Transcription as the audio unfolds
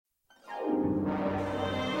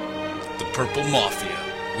the Purple Mafia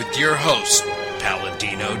with your host,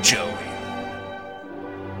 Paladino Joey.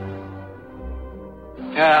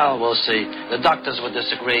 Well, we'll see. The doctors would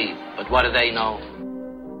disagree, but what do they know?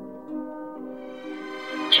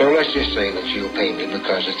 So let's just say that you'll pay me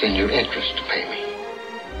because it's in your interest to pay me.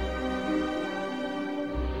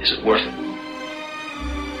 Is it worth it?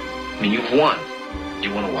 I mean, you've won. Do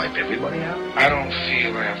you want to wipe everybody out? I don't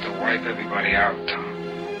feel I have to wipe everybody out, Tom.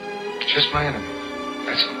 Just my enemies.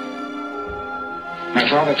 That's all. My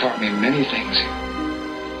father taught me many things.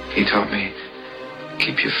 He taught me,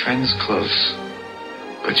 keep your friends close,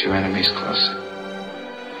 but your enemies closer.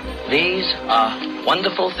 These are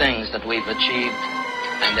wonderful things that we've achieved,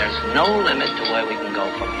 and there's no limit to where we can go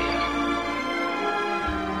from here.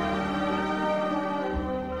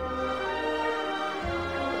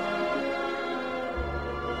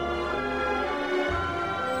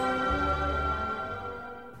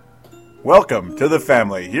 Welcome to the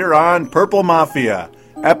family here on Purple Mafia.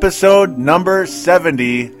 Episode number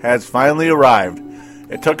 70 has finally arrived.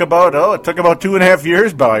 It took about 2.5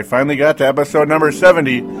 years, but I finally got to episode number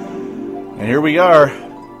 70. And here we are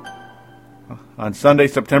on Sunday,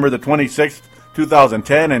 September the 26th,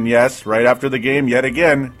 2010. And yes, right after the game yet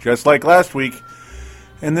again, just like last week.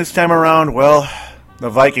 And this time around, well,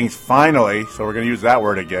 the Vikings finally, so we're going to use that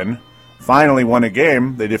word again, finally won a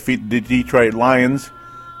game. They defeated the Detroit Lions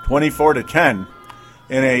 24-10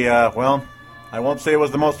 in a, I won't say it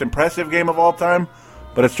was the most impressive game of all time,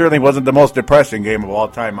 but it certainly wasn't the most depressing game of all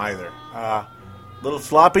time either. A little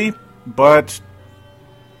sloppy, but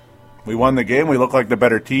we won the game. We looked like the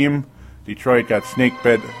better team. Detroit got snake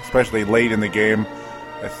bit, especially late in the game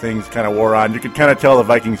as things kind of wore on. You could kind of tell the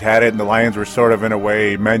Vikings had it, and the Lions were sort of, in a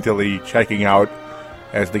way, mentally checking out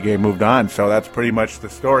as the game moved on. So that's pretty much the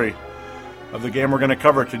story of the game we're going to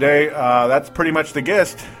cover today. That's pretty much the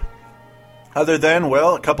gist. Other than,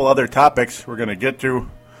 well, a couple other topics we're going to get to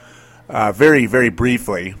very, very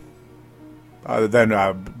briefly. Other than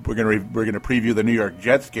we're going to preview the New York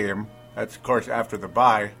Jets game. That's, of course, after the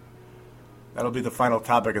bye. That'll be the final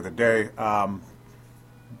topic of the day.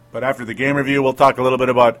 But after the game review, we'll talk a little bit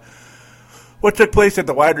about what took place at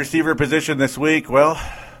the wide receiver position this week. Well,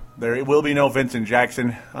 there will be no Vincent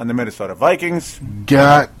Jackson on the Minnesota Vikings.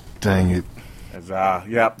 God dang it. As,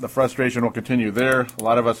 the frustration will continue there. A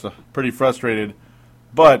lot of us are pretty frustrated.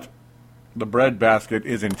 But the breadbasket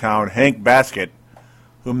is in town. Hank Baskett,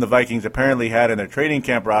 whom the Vikings apparently had in their training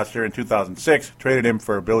camp roster in 2006, traded him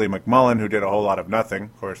for Billy McMullen, who did a whole lot of nothing.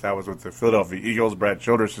 Of course, that was with the Philadelphia Eagles, Brad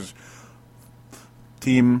Childress'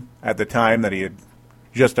 team at the time that he had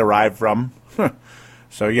just arrived from.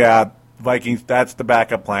 So, yeah, Vikings, that's the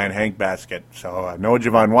backup plan, Hank Baskett. So, no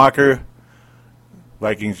Javon Walker.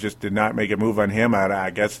 Vikings just did not make a move on him. I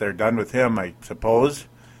guess they're done with him, I suppose.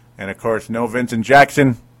 And, of course, no Vincent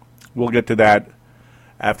Jackson. We'll get to that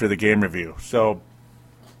after the game review. So,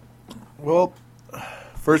 well,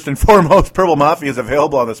 first and foremost, Purple Mafia is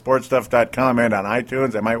available on thesportstuff.com and on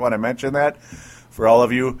iTunes. I might want to mention that for all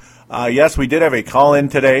of you. Yes, we did have a call-in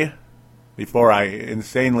today before I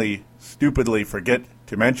insanely, stupidly forget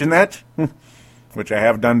to mention that, which I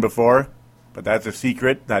have done before. But that's a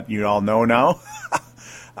secret that you all know now.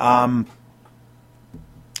 I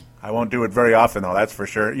won't do it very often, though, that's for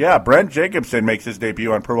sure. Yeah, Brent Jacobson makes his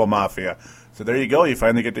debut on Purple Mafia. So there you go. You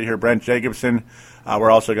finally get to hear Brent Jacobson. We're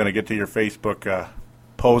also going to get to your Facebook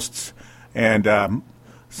posts and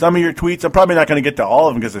some of your tweets. I'm probably not going to get to all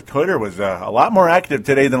of them because the Twitter was a lot more active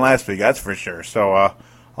today than last week, that's for sure. So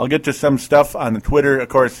I'll get to some stuff on the Twitter. Of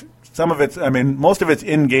course, most of it's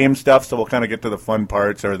in-game stuff, so we'll kind of get to the fun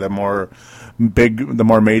parts or the more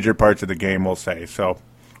major parts of the game, we'll say. So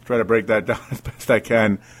try to break that down as best I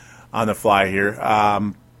can on the fly here.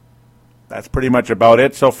 That's pretty much about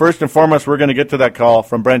it. So first and foremost, we're going to get to that call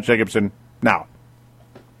from Brent Jacobson now.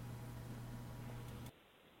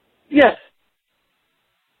 Yes.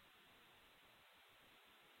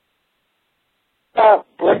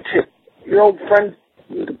 Brent, your old friend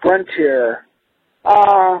Brent here.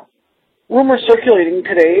 Rumors circulating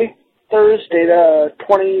today, Thursday the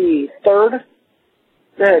 23rd,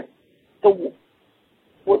 that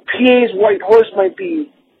PA's White Horse might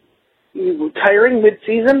be retiring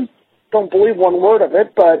mid-season. Don't believe one word of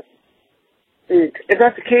it, but if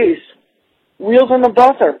that's the case, wheels on the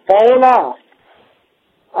bus are falling off.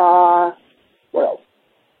 What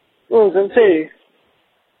was I going to say?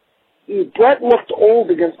 Brett looked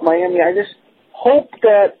old against Miami. I just hope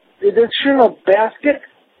that the addition of Baskett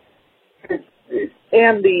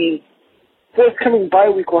and the forthcoming bye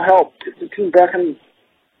week will help get the team back on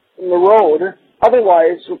the road.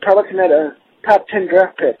 Otherwise, we're probably looking at a top 10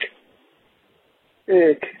 draft pick.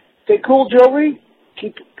 Stay cool, Joey.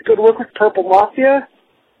 Keep the good work with Purple Mafia.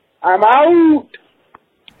 I'm out.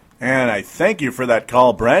 And I thank you for that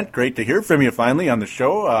call, Brent. Great to hear from you finally on the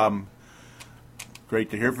show. Great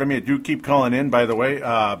to hear from you. Do keep calling in, by the way.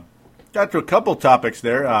 Got to a couple topics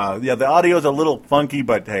there. The audio's a little funky,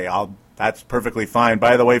 but hey, that's perfectly fine.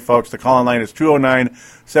 By the way, folks, the call-in line is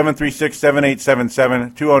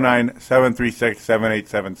 209-736-7877,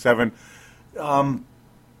 209-736-7877.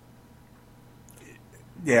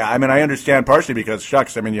 Yeah, I mean, I understand partially because,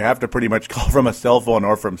 shucks, I mean, you have to pretty much call from a cell phone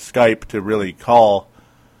or from Skype to really call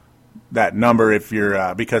that number if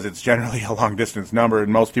you're, because it's generally a long-distance number,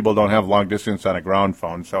 and most people don't have long-distance on a ground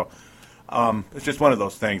phone, so it's just one of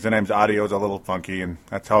those things. Sometimes audio is a little funky, and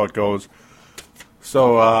that's how it goes.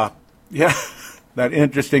 So, yeah, that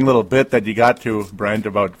interesting little bit that you got to, Brent,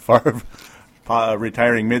 about Favre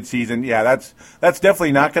retiring midseason. Yeah, that's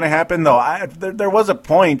definitely not going to happen, though. There was a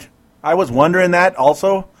point. I was wondering that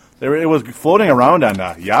also. It was floating around on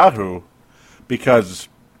Yahoo because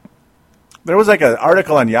there was like an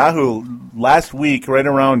article on Yahoo last week, right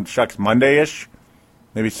around Monday-ish,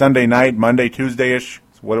 maybe Sunday night, Monday, Tuesday-ish,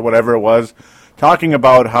 whatever it was, talking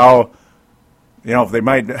about how, you know, they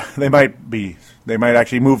might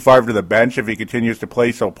actually move Favre to the bench if he continues to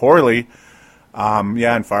play so poorly.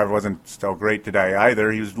 And Favre wasn't so great today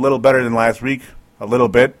either. He was a little better than last week, a little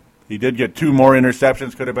bit. He did get 2 more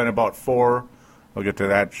interceptions, could have been about 4. We'll get to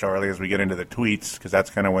that shortly as we get into the tweets, because that's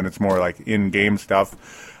kind of when it's more like in-game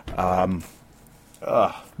stuff. But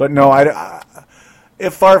no,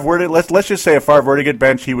 if Favre were to, let's just say if Favre were to get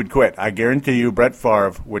benched, he would quit. I guarantee you Brett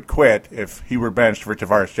Favre would quit if he were benched for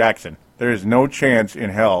Tavares Jackson. There is no chance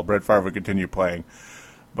in hell Brett Favre would continue playing.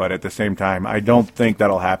 But at the same time, I don't think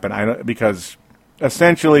that'll happen. Because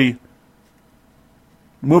essentially,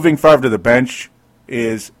 moving Favre to the bench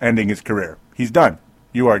is ending his career. He's done.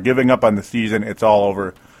 You are giving up on the season. It's all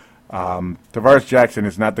over. Tavares Jackson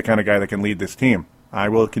is not the kind of guy that can lead this team. I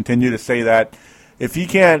will continue to say that. If he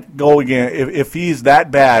can't go again, if he's that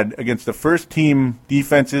bad against the first-team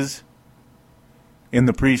defenses in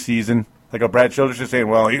the preseason, like Brad Childress is saying,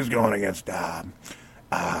 well, he was going against the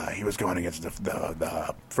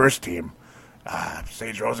first team.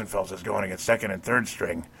 Sage Rosenfels is going against second and third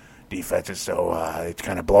string defenses, so it's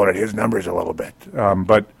kind of bloated his numbers a little bit.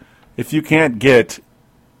 But if you can't get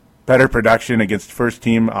better production against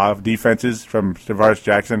first-team defenses from Tavares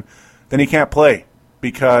Jackson, then he can't play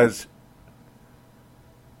because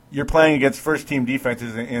you're playing against first-team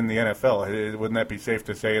defenses in the NFL. Wouldn't that be safe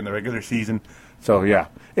to say in the regular season? So, yeah.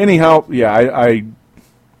 Anyhow, yeah, I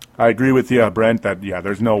agree with you, Brent, that, yeah,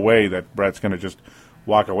 there's no way that Brett's going to just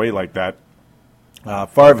walk away like that.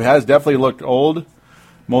 Favre has definitely looked old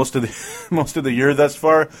most of the year thus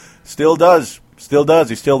far. Still does.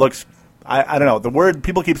 He still looks, I don't know, the word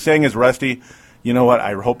people keep saying is rusty. You know what?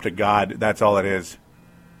 I hope to God that's all it is.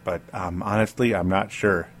 But honestly, I'm not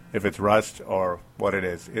sure if it's rust or what it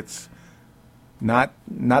is. It's not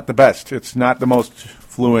the best. It's not the most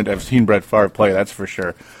fluent I've seen Brett Favre play, that's for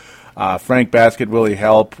sure. Frank Basket, will he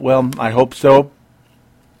help? Well, I hope so.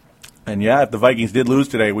 And yeah, if the Vikings did lose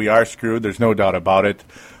today, we are screwed. There's no doubt about it.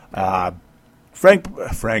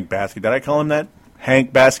 Frank Basket, did I call him that?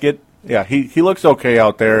 Hank Basket? Yeah, he looks okay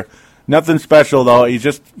out there. Nothing special though. He's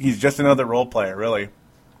just another role player, really.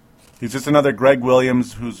 He's just another Greg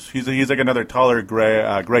Williams. He's like another taller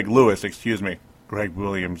Greg Lewis. Excuse me, Greg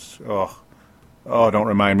Williams. Oh, don't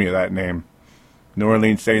remind me of that name. New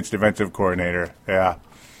Orleans Saints defensive coordinator. Yeah,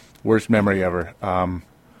 worst memory ever.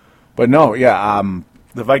 But no, yeah.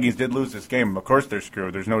 The Vikings did lose this game. Of course they're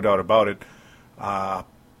screwed. There's no doubt about it. All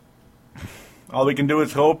we can do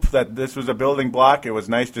is hope that this was a building block. It was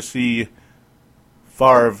nice to see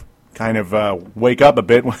Favre kind of wake up a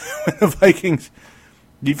bit when the Vikings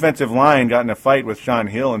defensive line got in a fight with Sean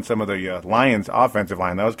Hill and some of the Lions offensive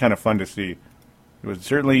line. That was kind of fun to see. It was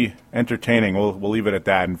certainly entertaining. We'll leave it at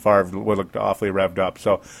that. And Favre looked awfully revved up.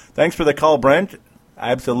 So thanks for the call, Brent.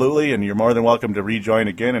 Absolutely, and you're more than welcome to rejoin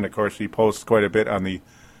again. And of course, he posts quite a bit on the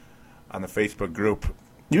Facebook group.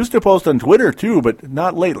 Used to post on Twitter too, but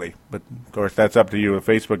not lately. But of course, that's up to you.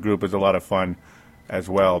 The Facebook group is a lot of fun as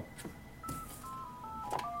well.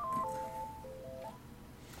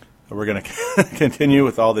 We're going to continue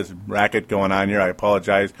with all this racket going on here. I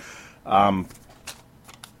apologize.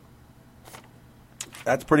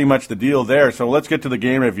 That's pretty much the deal there. So let's get to the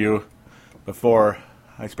game review before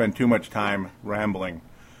I spend too much time rambling.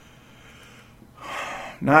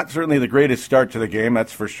 Not certainly the greatest start to the game,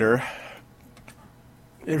 that's for sure.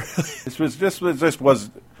 It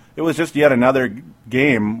was just yet another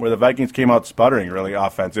game where the Vikings came out sputtering really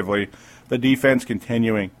offensively. The defense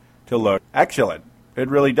continuing to look excellent. It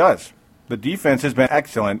really does. The defense has been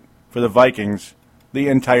excellent for the Vikings the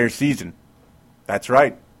entire season. That's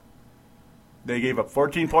right. They gave up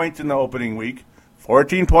 14 points in the opening week,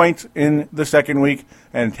 14 points in the second week,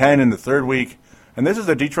 and 10 in the third week. And this is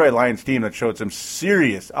a Detroit Lions team that showed some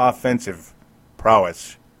serious offensive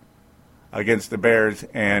prowess against the Bears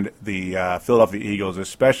and the Philadelphia Eagles,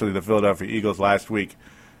 especially the Philadelphia Eagles last week.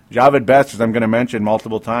 Jahvid Best, as I'm going to mention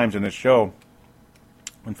multiple times in this show.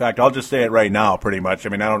 In fact, I'll just say it right now, pretty much. I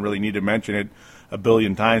mean, I don't really need to mention it a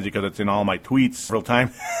billion times because it's in all my tweets real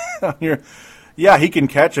time here. Yeah, he can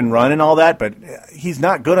catch and run and all that, but he's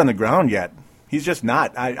not good on the ground yet. He's just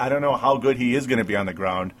not. I don't know how good he is going to be on the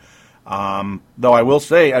ground. Though I will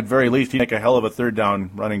say, at very least, he'd make a hell of a third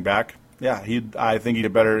down running back. Yeah, I think he'd a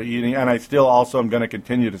better, and I still also am going to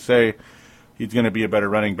continue to say he's going to be a better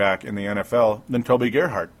running back in the NFL than Toby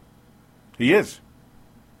Gerhart. He is.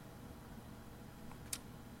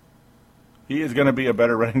 He is going to be a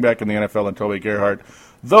better running back in the NFL than Toby Gerhart.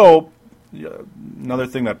 Though, another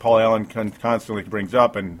thing that Paul Allen constantly brings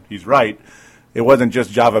up, and he's right, it wasn't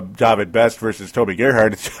just Jahvid Best versus Toby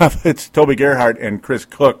Gerhart. It's Toby Gerhart and Chris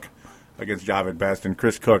Cook against Jahvid Best, and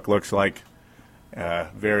Chris Cook looks like a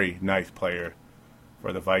very nice player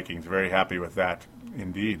for the Vikings. Very happy with that,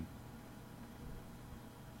 indeed.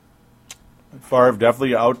 Favre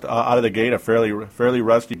definitely out of the gate, a fairly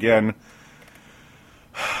rusty again.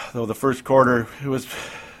 Though the first quarter was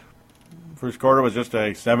just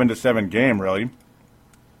a 7-7 game, really.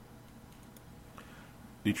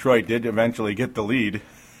 Detroit did eventually get the lead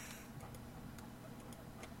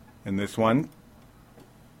in this one.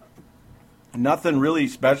 Nothing really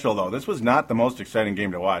special, though. This was not the most exciting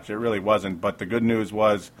game to watch. It really wasn't. But the good news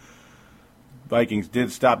was Vikings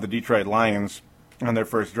did stop the Detroit Lions on their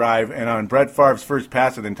first drive. And on Brett Favre's first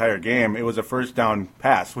pass of the entire game, it was a first down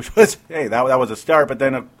pass, which was, hey, that was a start. But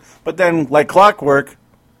then, like clockwork,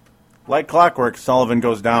 Sullivan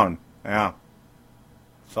goes down. Yeah.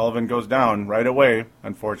 Sullivan goes down right away,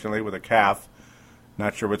 unfortunately, with a calf.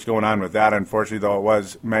 Not sure what's going on with that, unfortunately, though it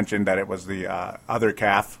was mentioned that it was the other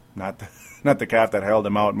calf, not the calf that held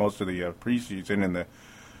him out most of the preseason in the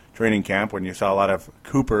training camp when you saw a lot of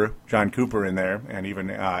John Cooper in there, and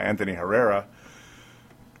even Anthony Herrera.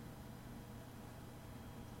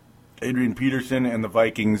 Adrian Peterson and the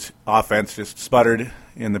Vikings offense just sputtered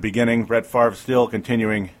in the beginning. Brett Favre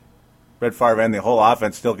and the whole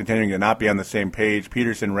offense still continuing to not be on the same page.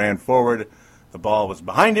 Peterson ran forward. The ball was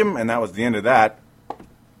behind him, and that was the end of that.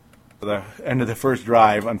 The end of the first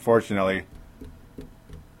drive, unfortunately,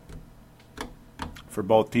 for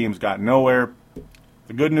both teams got nowhere.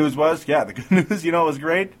 The good news was, was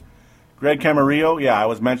great. Greg Camarillo, I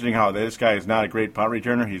was mentioning how this guy is not a great punt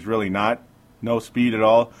returner. He's really not. No speed at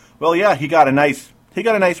all. Well, yeah, he got a nice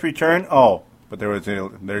return. Oh, but there's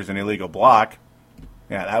an illegal block.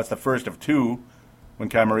 Yeah, that was the first of two when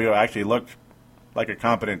Camarillo actually looked like a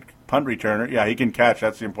competent punt returner. Yeah, he can catch.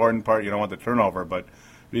 That's the important part. You don't want the turnover, but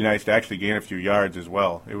it'd be nice to actually gain a few yards as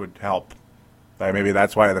well. It would help. Maybe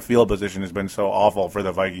that's why the field position has been so awful for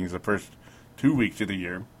the Vikings the first 2 weeks of the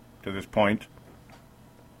year to this point.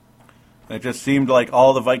 It just seemed like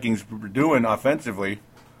all the Vikings were doing offensively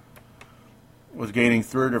was gaining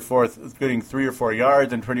 3 or 4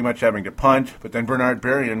 yards and pretty much having to punt. But then Bernard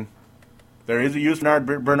Berrien, there is a use of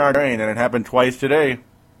Bernard Berrien, and it happened twice today.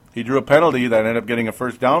 He drew a penalty that ended up getting a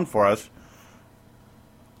first down for us.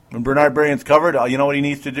 When Bernard Berrien's covered, you know what he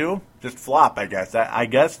needs to do? Just flop, I guess. I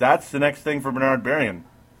guess that's the next thing for Bernard Berrien.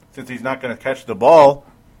 Since he's not going to catch the ball,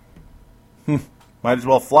 might as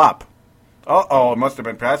well flop. It must have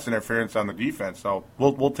been pass interference on the defense, so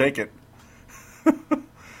we'll take it.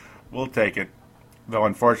 We'll take it. Though,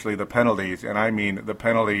 unfortunately, the penalties, and I mean the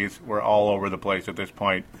penalties, were all over the place at this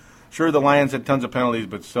point. Sure, the Lions had tons of penalties,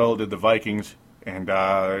 but so did the Vikings, and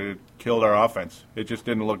it killed our offense. It just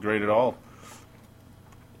didn't look great at all.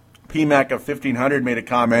 PMAC of 1500 made a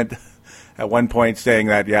comment at one point saying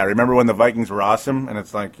that, remember when the Vikings were awesome? And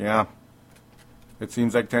it's like, it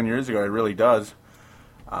seems like 10 years ago. It really does.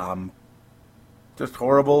 Just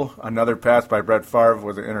horrible. Another pass by Brett Favre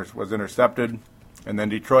was intercepted. And then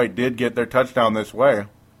Detroit did get their touchdown this way.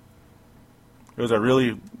 It was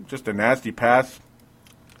just a nasty pass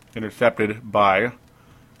intercepted by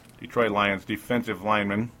Detroit Lions defensive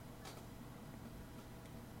lineman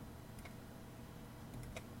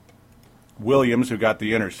Williams, who got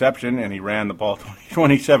the interception, and he ran the ball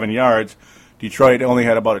 27 yards. Detroit only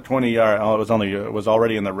had about a 20-yard. It was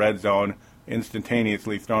already in the red zone.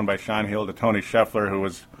 Instantaneously thrown by Sean Hill to Tony Scheffler, who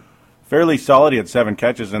was fairly solid. He had 7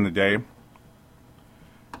 catches in the day.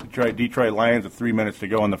 Detroit Lions, with 3 minutes to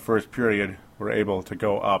go in the first period, were able to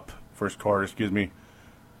go up, first quarter,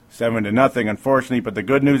 7-0, unfortunately. But the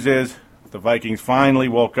good news is the Vikings finally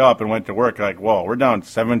woke up and went to work. Like, whoa, we're down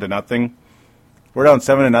 7-0. We're down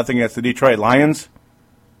 7-0 against the Detroit Lions.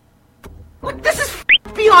 Look, this is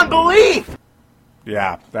beyond belief.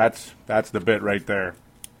 Yeah, that's the bit right there.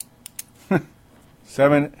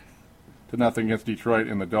 7-0 against Detroit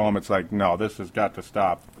in the Dome. It's like, no, this has got to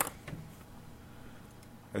stop.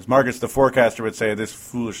 As Marcus the forecaster would say, this is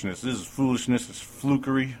foolishness, this is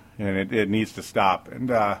flukery, and it needs to stop. And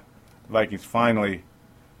the Vikings finally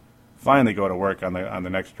go to work on the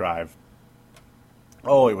next drive.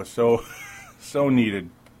 Oh, it was so needed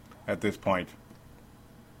at this point.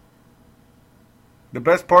 The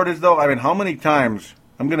best part is, though, I mean, how many times,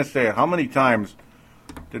 I'm going to say it, how many times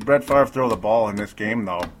did Brett Favre throw the ball in this game,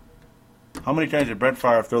 though? How many times did Brett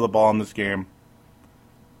Favre throw the ball in this game?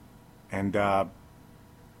 And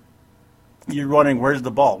you're running, where's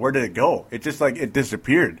the ball? Where did it go? It just, like, it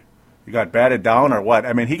disappeared. You got batted down or what?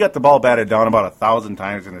 I mean, he got the ball batted down about 1,000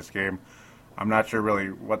 times in this game. I'm not sure really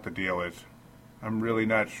what the deal is. I'm really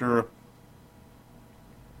not sure.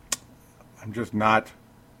 I'm just not.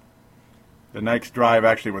 The next drive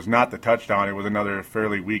actually was not the touchdown. It was another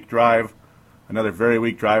fairly weak drive. Another very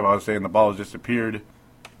weak drive. I was saying the ball disappeared.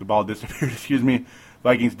 The ball disappeared, excuse me.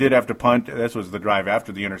 Vikings did have to punt. This was the drive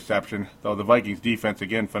after the interception. Though the Vikings defense,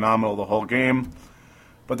 again, phenomenal the whole game.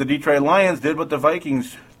 But the Detroit Lions did what the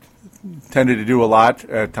Vikings tended to do a lot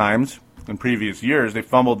at times in previous years. They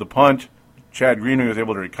fumbled the punt. Chad Greenway was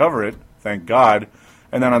able to recover it, thank God.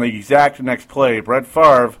 And then on the exact next play, Brett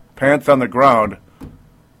Favre pants on the ground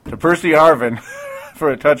to Percy Harvin for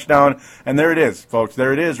a touchdown. And there it is, folks.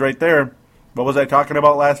 There it is right there. What was I talking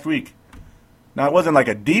about last week? Now, it wasn't like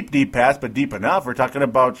a deep pass, but deep enough. We're talking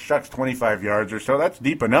about, 25 yards or so. That's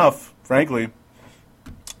deep enough, frankly.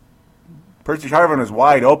 Percy Harvin was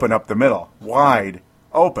wide open up the middle. Wide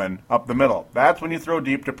open up the middle. That's when you throw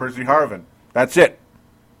deep to Percy Harvin. That's it.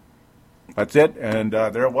 That's it. And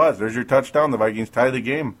there it was. There's your touchdown. The Vikings tie the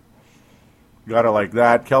game. Got it like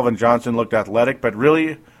that. Kelvin Johnson looked athletic, but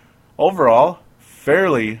really, overall,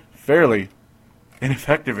 fairly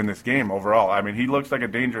ineffective in this game overall. I mean, he looks like a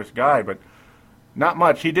dangerous guy, but not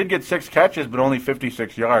much. He did get 6 catches, but only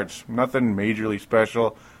 56 yards. Nothing majorly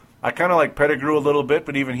special. I kind of like Pettigrew a little bit,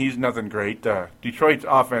 but even he's nothing great. Detroit's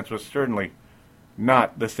offense was certainly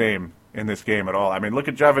not the same in this game at all. I mean, look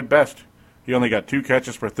at Javid Best. He only got 2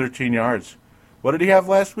 catches for 13 yards. What did he have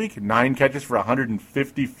last week? 9 catches for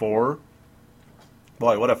 154?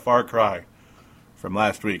 Boy, what a far cry from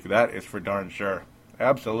last week. That is for darn sure.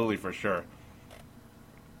 Absolutely for sure.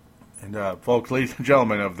 And folks, ladies and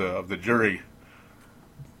gentlemen of the jury,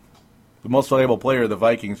 the most valuable player of the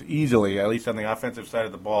Vikings easily, at least on the offensive side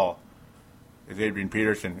of the ball, is Adrian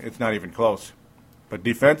Peterson. It's not even close. But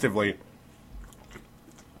defensively,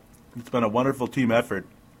 it's been a wonderful team effort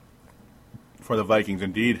for the Vikings.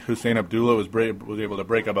 Indeed, Hussein Abdullah was able to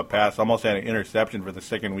break up a pass, almost had an interception for the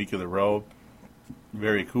second week of the row.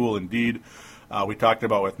 Very cool indeed. We talked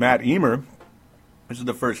about with Matt Emer. This is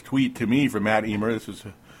the first tweet to me from Matt Emer. This is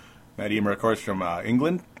Matt Emer, of course, from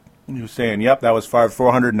England. He was saying, yep, that was Favre's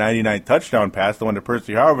 499 touchdown pass, the one to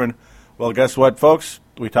Percy Harvin. Well, guess what, folks?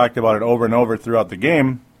 We talked about it over and over throughout the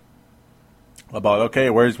game. About, okay,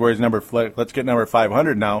 where's number, let's get number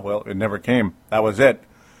 500 now. Well, it never came. That was it.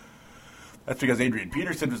 That's because Adrian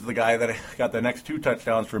Peterson was the guy that got the next 2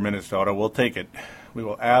 touchdowns for Minnesota. We'll take it. We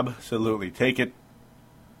will absolutely take it.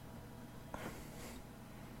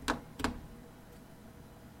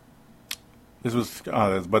 This was,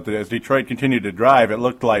 but as Detroit continued to drive, it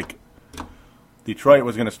looked like Detroit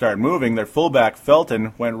was going to start moving. Their fullback,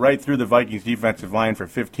 Felton, went right through the Vikings defensive line for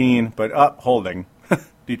 15, but holding.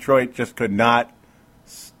 Detroit just could not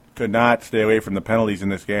stay away from the penalties in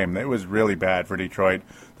this game. It was really bad for Detroit.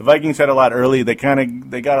 The Vikings had a lot early. They got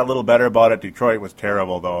a little better about it. Detroit was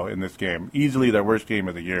terrible, though, in this game. Easily their worst game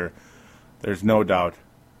of the year. There's no doubt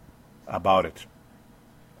about it.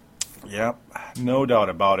 Yep, no doubt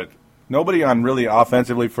about it. Nobody on really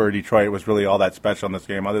offensively for Detroit was really all that special in this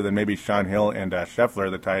game, other than maybe Sean Hill and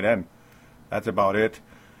Scheffler, the tight end. That's about it.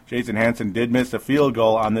 Jason Hanson did miss a field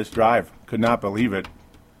goal on this drive. Could not believe it.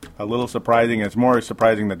 A little surprising. It's more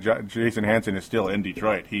surprising that Jason Hanson is still in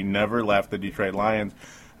Detroit. He never left the Detroit Lions.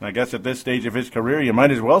 And I guess at this stage of his career, you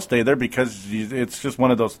might as well stay there because it's just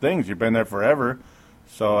one of those things. You've been there forever,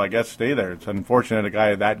 so I guess stay there. It's unfortunate a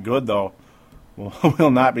guy that good, though,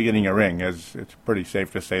 will not be getting a ring, as it's pretty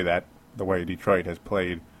safe to say that, the way Detroit has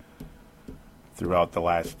played throughout the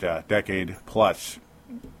last decade plus.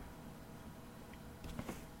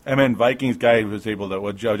 And then Vikings guy was able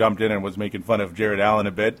to jumped in and was making fun of Jared Allen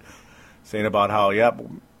a bit, saying about how,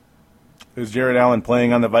 is Jared Allen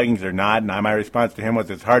playing on the Vikings or not? And my response to him was,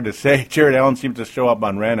 it's hard to say. Jared Allen seems to show up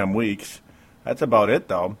on random weeks. That's about it,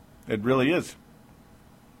 though. It really is.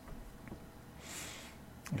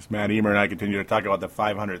 As Matt Emer and I continue to talk about the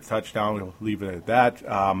 500th touchdown, we'll leave it at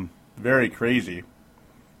that. Very crazy.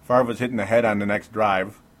 Favre was hitting the head on the next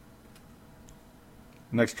drive.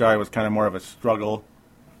 Next drive was kind of more of a struggle.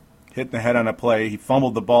 Hitting the head on a play. He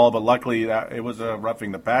fumbled the ball, but luckily it was a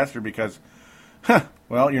roughing the passer because,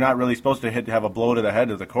 well, you're not really supposed to have a blow to the head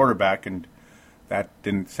of the quarterback, and that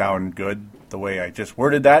didn't sound good the way I just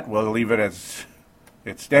worded that. We'll leave it as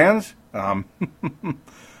it stands.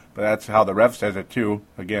 But that's how the ref says it, too.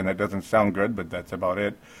 Again, that doesn't sound good, but that's about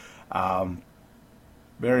it.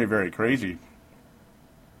 Very, very crazy.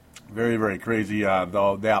 Very, very crazy,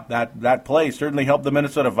 though. That play certainly helped the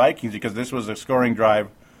Minnesota Vikings because this was a scoring drive.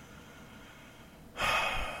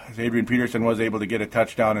 As Adrian Peterson was able to get a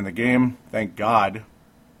touchdown in the game, thank God.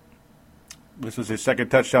 This was his second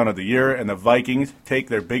touchdown of the year, and the Vikings take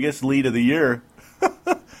their biggest lead of the year.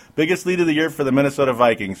 Biggest lead of the year for the Minnesota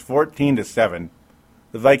Vikings, 14-7.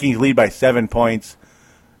 The Vikings lead by 7 points.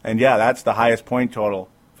 And, yeah, that's the highest point total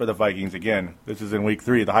for the Vikings. Again, this is in Week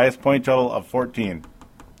 3. The highest point total of 14.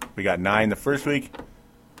 We got 9 the first week,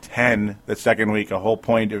 10 the second week, a whole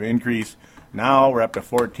point of increase. Now we're up to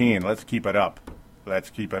 14. Let's keep it up. Let's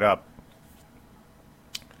keep it up.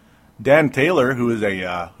 Dan Taylor,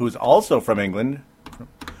 who's also from England,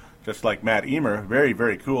 just like Matt Emer, very,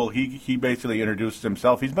 very cool. He basically introduced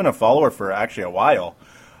himself. He's been a follower for actually a while.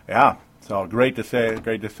 Yeah. So great to say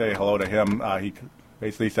hello to him. He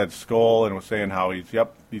basically said Skull and was saying how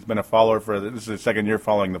he's been a follower this is his second year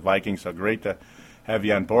following the Vikings. So great to have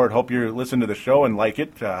you on board. Hope you listen to the show and like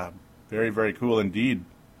it. Very, very cool indeed.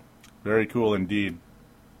 Very cool indeed.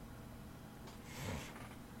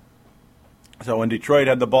 So when Detroit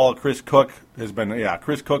had the ball, Chris Cook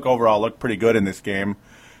overall looked pretty good in this game,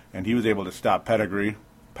 and he was able to stop Pettigrew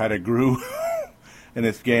in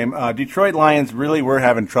this game. Detroit Lions really were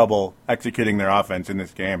having trouble executing their offense in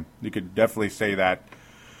this game. You could definitely say that.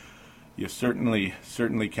 You certainly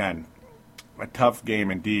can. A tough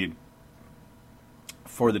game indeed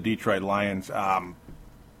for the Detroit Lions.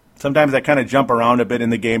 Sometimes I kind of jump around a bit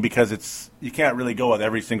in the game because you can't really go with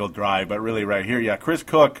every single drive, but really right here, yeah, Chris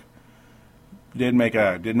Cook did make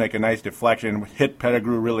a nice deflection, hit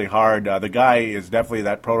Pettigrew really hard. The guy is definitely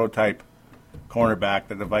that prototype cornerback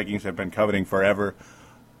that the Vikings have been coveting forever.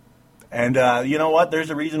 And you know what? There's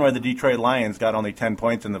a reason why the Detroit Lions got only 10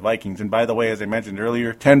 points in the Vikings. And by the way, as I mentioned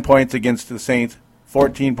earlier, 10 points against the Saints,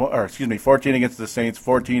 14 against the Saints,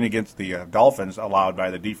 14 against the Dolphins allowed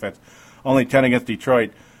by the defense, only 10 against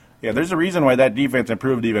Detroit. Yeah, there's a reason why that defense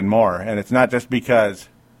improved even more, and it's not just because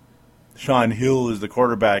Sean Hill is the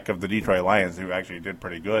quarterback of the Detroit Lions, who actually did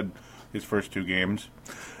pretty good his first 2 games.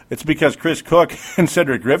 It's because Chris Cook and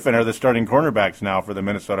Cedric Griffin are the starting cornerbacks now for the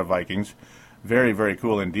Minnesota Vikings. Very, very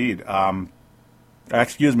cool indeed.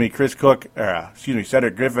 Cedric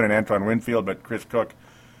Griffin and Antoine Winfield, but Chris Cook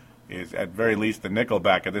is at very least the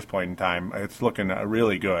nickelback at this point in time. It's looking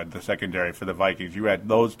really good, the secondary for the Vikings. You had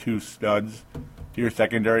those 2 studs to your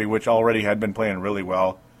secondary, which already had been playing really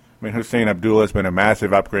well. I mean, Hussein Abdullah has been a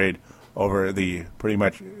massive upgrade over the pretty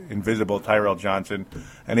much invisible Tyrell Johnson,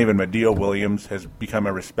 and even Madio Williams has become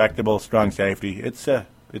a respectable, strong safety. It's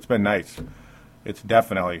been nice. It's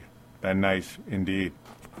definitely been nice indeed.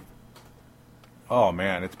 Oh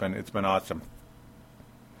man, it's been awesome.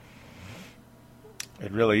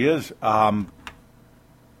 It really is.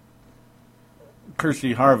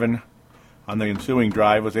 Percy Harvin on the ensuing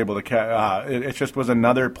drive was able to it just was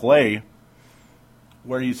another play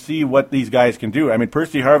where you see what these guys can do. I mean,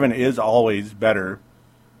 Percy Harvin is always better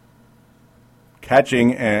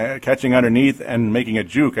catching underneath and making a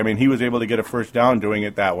juke. I mean, he was able to get a first down doing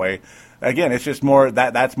it that way. Again, it's just more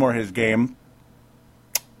that's more his game.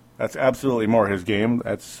 That's absolutely more his game.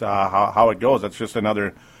 That's how it goes. That's just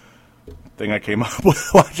another thing I came up with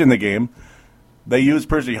watching the game. They use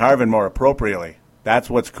Percy Harvin more appropriately. That's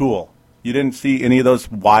what's cool. You didn't see any of those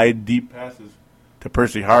wide, deep passes to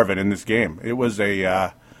Percy Harvin in this game. It was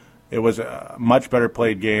a much better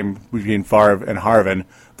played game between Favre and Harvin,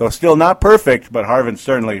 though still not perfect, but Harvin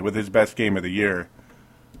certainly with his best game of the year.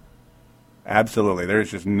 Absolutely.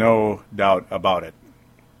 There's just no doubt about it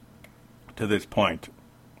to this point.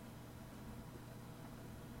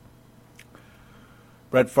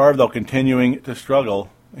 Brett Favre, though, continuing to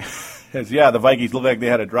struggle. The Vikings look like they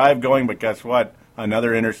had a drive going, but guess what?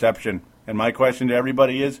 Another interception. And my question to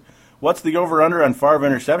everybody is, what's the over-under on Favre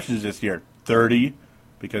interceptions this year? 30?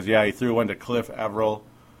 Because, he threw one to Cliff Averill.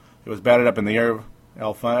 It was batted up in the air.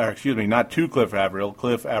 Not to Cliff Averill.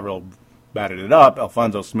 Cliff Averill batted it up.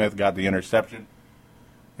 Alphonso Smith got the interception.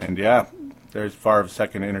 And, yeah, there's Favre's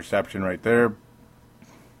second interception right there.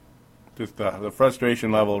 Just the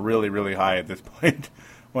frustration level really, really high at this point.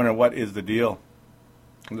 Wonder what is the deal.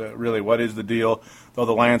 What is the deal? Though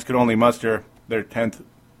the Lions could only muster their 10th,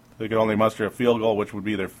 they could only muster a field goal, which would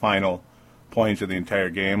be their final points of the entire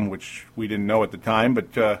game, which we didn't know at the time.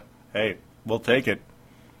 But, hey, we'll take it.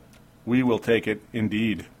 We will take it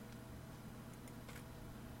indeed.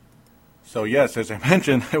 So, yes, as I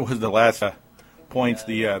mentioned, it was the last points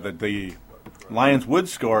the Lions would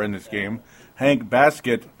score in this game. Hank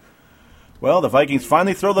Baskett. Well, the Vikings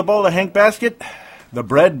finally throw the ball to Hank Baskett. The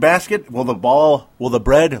bread basket. Will the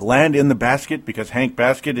bread land in the basket because Hank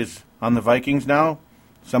Baskett is on the Vikings now?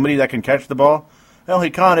 Somebody that can catch the ball? Well, he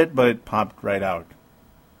caught it, but it popped right out.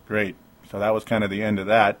 Great. So that was kind of the end of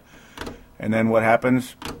that. And then what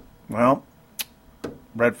happens? Well,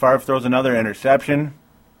 Brett Favre throws another interception.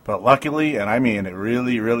 But luckily, and I mean it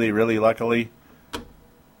really, really, really luckily,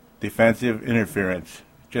 defensive interference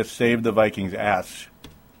just saved the Vikings' ass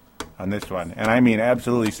on this one. And I mean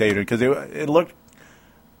absolutely saved it because it looked,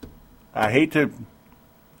 I hate to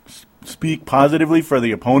speak positively for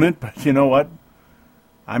the opponent, but you know what?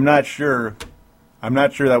 I'm not sure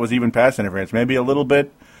that was even pass interference. Maybe a little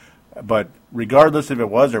bit, but regardless if it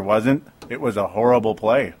was or wasn't, it was a horrible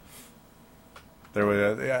play.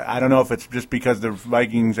 I don't know if it's just because the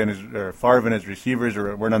Vikings and Favre and his receivers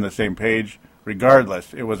weren't on the same page.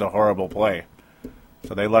 Regardless, it was a horrible play.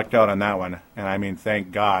 So they lucked out on that one, and I mean,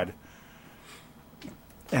 thank God.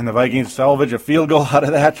 And the Vikings salvage a field goal out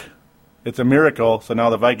of that. It's a miracle. So now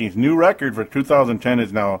the Vikings' new record for 2010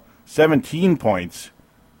 is now 17 points.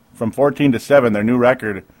 From 14 to 7, their new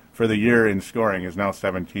record for the year in scoring is now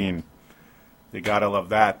 17. You gotta love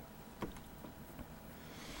that.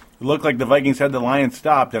 It looked like the Vikings had the Lions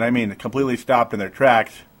stopped, and I mean completely stopped in their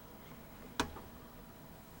tracks.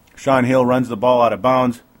 Sean Hill runs the ball out of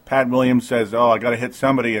bounds. Pat Williams says, I got to hit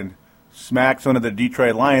somebody, and smacks one of the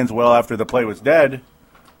Detroit Lions well after the play was dead.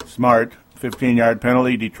 Smart. 15-yard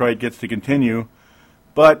penalty. Detroit gets to continue.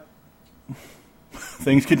 But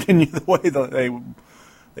things continue the way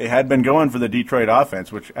they had been going for the Detroit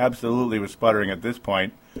offense, which absolutely was sputtering at this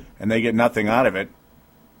point, and they get nothing out of it.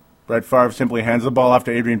 Brett Favre simply hands the ball off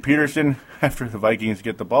to Adrian Peterson after the Vikings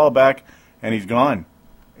get the ball back, and he's gone.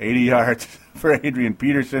 80 yards for Adrian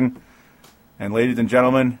Peterson. And ladies and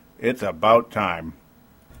gentlemen, it's about time.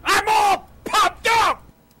 I'm all popped up!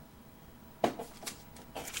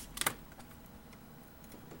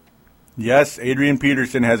 Yes, Adrian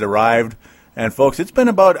Peterson has arrived. And folks, it's been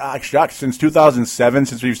about, since 2007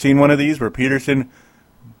 since we've seen one of these where Peterson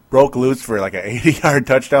broke loose for like an 80-yard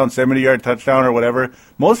touchdown, 70-yard touchdown or whatever.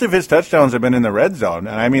 Most of his touchdowns have been in the red zone,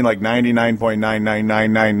 and I mean like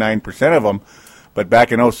 99.99999% of them. But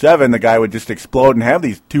back in 2007, the guy would just explode and have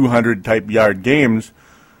these 200-type yard games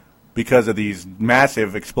because of these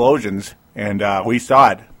massive explosions, and we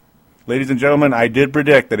saw it. Ladies and gentlemen, I did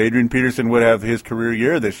predict that Adrian Peterson would have his career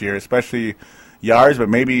year this year, especially yards, but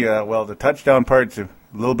maybe, the touchdown part's a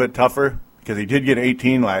little bit tougher because he did get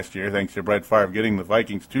 18 last year, thanks to Brett Favre getting the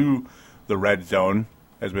Vikings to the red zone,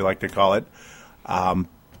 as we like to call it. But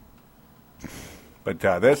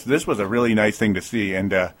this was a really nice thing to see,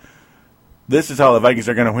 and this is how the Vikings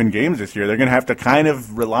are going to win games this year. They're going to have to kind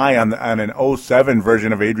of rely on an 07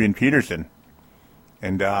 version of Adrian Peterson,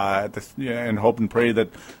 and hope and pray that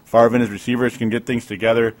Favre and his receivers can get things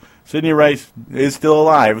together. Sidney Rice is still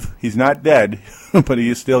alive. He's not dead, but he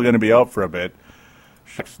is still going to be out for a bit.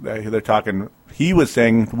 They're talking. He was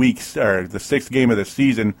saying the sixth game of the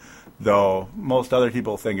season, though most other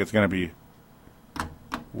people think it's going to be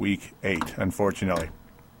week 8, unfortunately.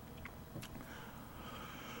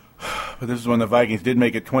 But this is when the Vikings did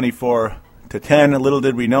make it 24-10. Little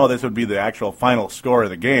did we know this would be the actual final score of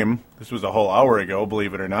the game. This was a whole hour ago,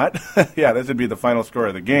 believe it or not. Yeah, this would be the final score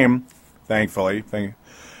of the game, thankfully.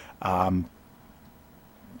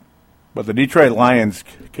 But the Detroit Lions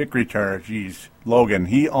kick return, Logan,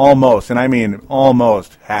 he almost, and I mean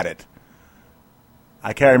almost, had it.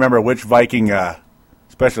 I can't remember which Viking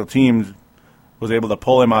special teams was able to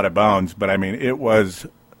pull him out of bounds, but I mean, it was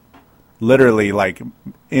literally like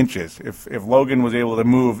inches. If Logan was able to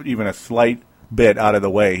move even a slight bit out of the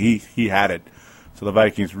way, he had it. So the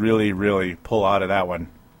Vikings really, really pull out of that one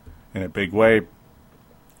in a big way.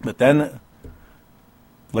 But then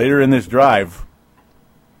later in this drive,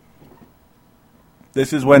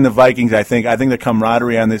 this is when the Vikings, I think the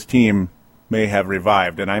camaraderie on this team may have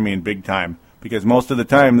revived, and I mean big time. Because most of the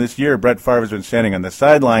time this year, Brett Favre has been standing on the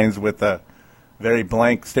sidelines with a very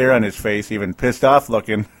blank stare on his face, even pissed off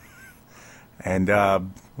looking. And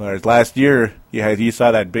whereas last year, you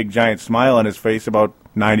saw that big giant smile on his face about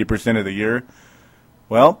 90% of the year.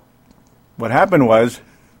 Well, what happened was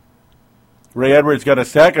Ray Edwards got a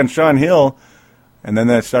sack on Sean Hill, and then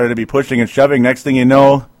that started to be pushing and shoving. Next thing you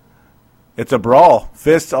know, it's a brawl.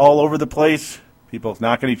 Fists all over the place. People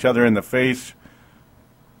knocking each other in the face.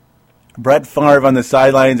 Brett Favre on the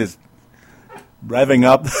sidelines is revving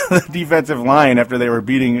up the defensive line after they were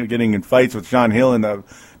getting in fights with Sean Hill and the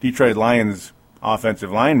Detroit Lions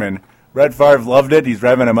offensive lineman. Brett Favre loved it. He's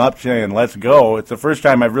revving him up, saying, let's go. It's the first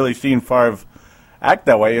time I've really seen Favre act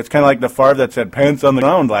that way. It's kind of like the Favre that said pants on the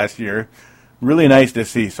ground last year. Really nice to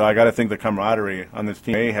see. So I got to think the camaraderie on this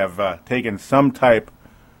team may have taken some type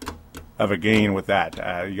of a gain with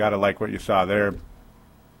that. You got to like what you saw there.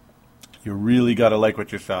 You really got to like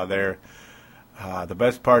what you saw there. The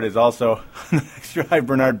best part is also the next drive,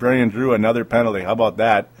 Bernard Berrian drew another penalty. How about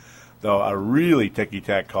that? Though a really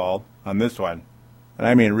ticky-tack call on this one. And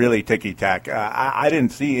I mean really ticky-tack. I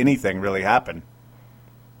didn't see anything really happen.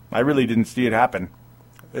 I really didn't see it happen.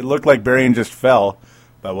 It looked like Berrian just fell,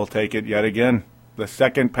 but we'll take it yet again. The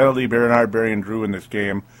second penalty Bernard Berrian drew in this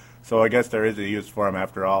game. So I guess there is a use for him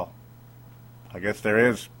after all. I guess there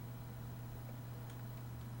is.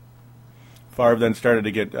 Favre then started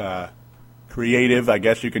to get creative, I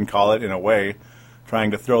guess you can call it in a way,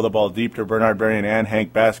 trying to throw the ball deep to Bernard Berrian and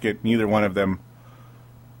Hank Baskett. Neither one of them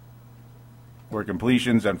were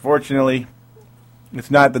completions, unfortunately.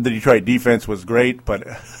 It's not that the Detroit defense was great, but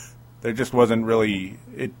there just wasn't really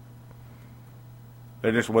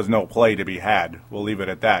there just was no play to be had. We'll leave it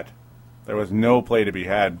at that. There was no play to be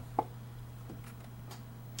had.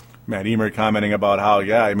 Matt Emer commenting about how,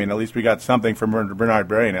 at least we got something from Bernard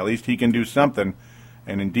Berrian. At least he can do something.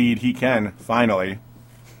 And indeed, he can, finally.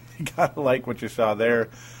 You got to like what you saw there.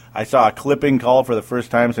 I saw a clipping call for the first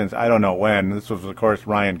time since I don't know when. This was, of course,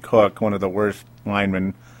 Ryan Cook, one of the worst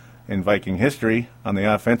linemen in Viking history on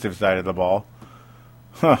the offensive side of the ball.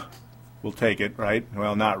 We'll take it, right?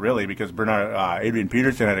 Well, not really, because Adrian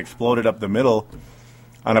Peterson had exploded up the middle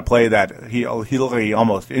on a play that he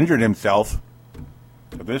almost injured himself.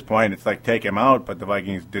 At this point, it's like take him out, but the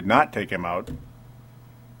Vikings did not take him out.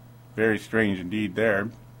 Very strange indeed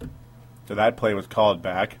there. So that play was called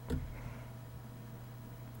back.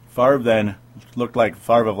 Favre then looked like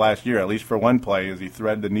Favre of last year, at least for one play, as he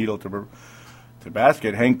threaded the needle to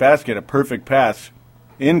Baskett. Hank Baskett, a perfect pass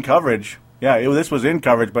in coverage. This was in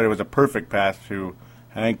coverage, but it was a perfect pass to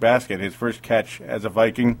Hank Baskett, his first catch as a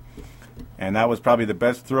Viking. And that was probably the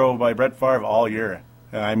best throw by Brett Favre all year.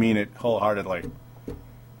 I mean it wholeheartedly.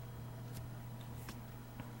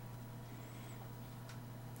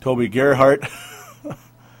 Toby Gerhart.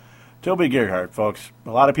 Toby Gerhart, folks. A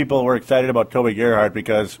lot of people were excited about Toby Gerhart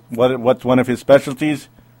because what's one of his specialties?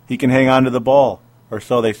 He can hang on to the ball. Or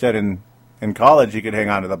so they said in college he could hang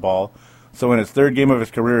on to the ball. So in his third game of his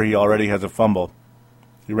career, he already has a fumble.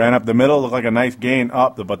 He ran up the middle, looked like a nice gain,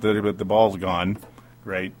 but the ball's gone.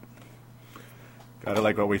 Great. Got to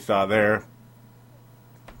like what we saw there.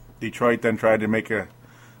 Detroit then tried to make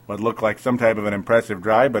what looked like some type of an impressive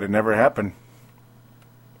drive, but it never happened.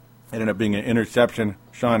 It ended up being an interception.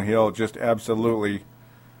 Sean Hill just absolutely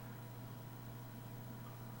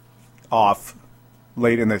off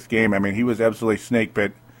late in this game. I mean, he was absolutely snake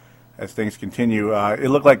bit as things continue. It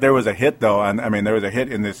looked like there was a hit, though. There was a hit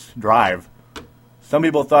in this drive. Some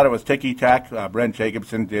people thought it was ticky-tack. Brent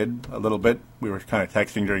Jacobson did a little bit. We were kind of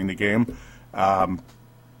texting during the game.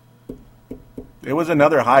 It was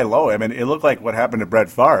another high-low. I mean, it looked like what happened to Brett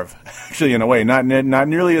Favre, actually, in a way. Not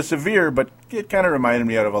nearly as severe, but it kind of reminded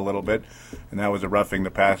me of a little bit. And that was a roughing the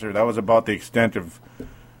passer. That was about the extent of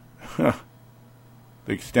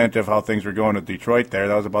how things were going with Detroit there.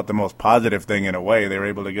 That was about the most positive thing in a way. They were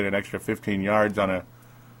able to get an extra 15 yards on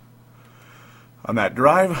that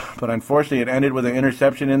drive. But unfortunately, it ended with an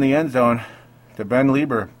interception in the end zone to Ben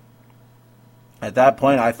Lieber. At that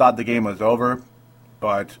point, I thought the game was over,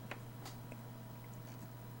 but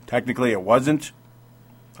technically it wasn't,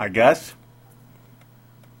 I guess.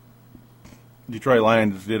 Detroit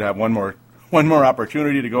Lions did have one more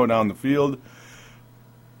opportunity to go down the field,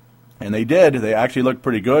 and they did. They actually looked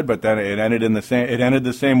pretty good, but then it ended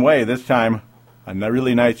the same way. This time, a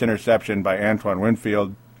really nice interception by Antoine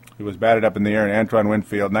Winfield. He was batted up in the air, and Antoine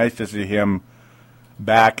Winfield, nice to see him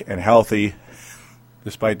back and healthy,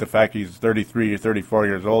 despite the fact he's 33 or 34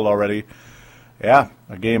 years old already. Yeah,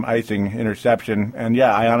 a game-icing interception. And,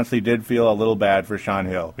 I honestly did feel a little bad for Sean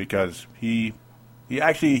Hill because he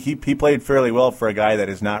played fairly well for a guy that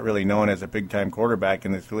is not really known as a big-time quarterback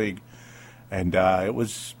in this league. And it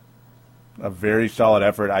was a very solid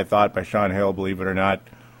effort, I thought, by Sean Hill, believe it or not.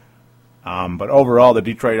 But overall, the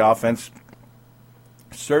Detroit offense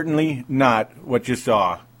Certainly not what you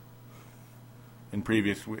saw in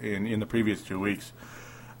the previous 2 weeks.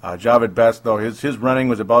 Jahvid Best, though, his running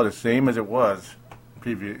was about the same as it was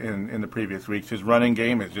in the previous weeks. His running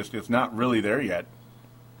game it's not really there yet.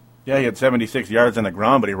 Yeah, he had 76 yards on the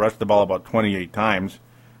ground, but he rushed the ball about 28 times.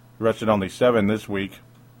 He rushed it only 7 this week.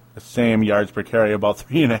 The same yards per carry, about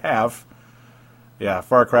 3.5. Yeah,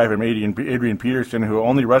 far cry from Adrian Peterson, who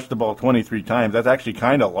only rushed the ball 23 times. That's actually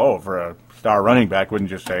kind of low for a star running back,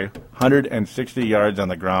 wouldn't you say? 160 yards on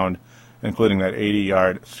the ground, including that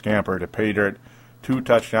 80-yard scamper to pay dirt. 2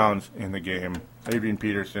 touchdowns in the game. Adrian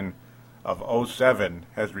Peterson of 07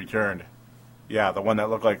 has returned. Yeah, the one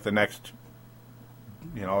that looked like the next,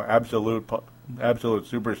 absolute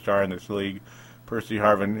superstar in this league. Percy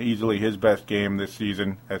Harvin, easily his best game this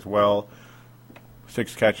season as well.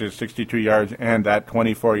 6 catches, 62 yards, and that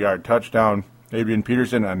 24-yard touchdown. Adrian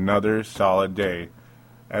Peterson, another solid day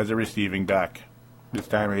as a receiving back. This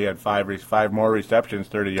time he had 5 more receptions,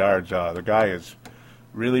 30 yards. The guy is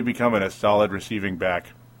really becoming a solid receiving back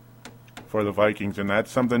for the Vikings, and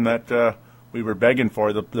that's something that we were begging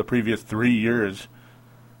for the previous 3 years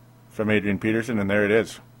from Adrian Peterson, and there it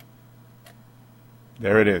is.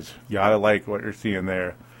 There it is. You gotta like what you're seeing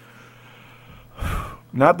there.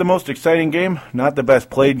 Not the most exciting game, not the best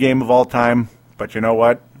played game of all time, but you know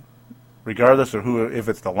what? Regardless of if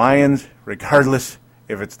it's the Lions, regardless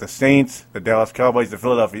if it's the Saints, the Dallas Cowboys, the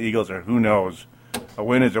Philadelphia Eagles, or who knows, a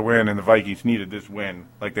win is a win, and the Vikings needed this win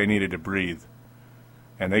like they needed to breathe.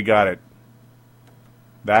 And they got it.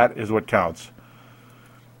 That is what counts.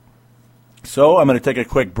 So I'm going to take a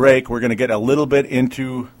quick break. We're going to get a little bit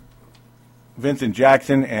into Vincent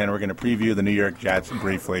Jackson, and we're going to preview the New York Jets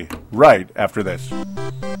briefly right after this.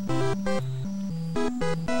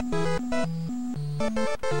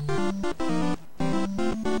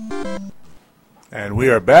 And we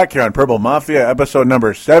are back here on Purple Mafia, episode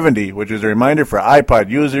number 70, which is a reminder for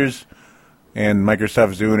iPod users and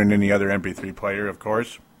Microsoft Zune and any other MP3 player, of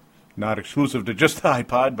course. Not exclusive to just the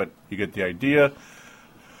iPod, but you get the idea.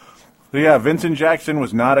 So yeah, Vincent Jackson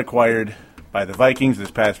was not acquired by the Vikings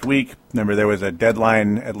this past week. Remember, there was a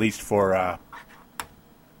deadline, at least for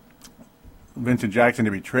Vincent Jackson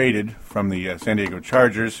to be traded from the San Diego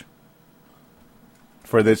Chargers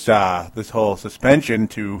for this whole suspension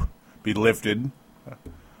to be lifted.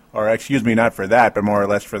 Or, excuse me, not for that, but more or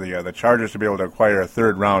less for the Chargers to be able to acquire a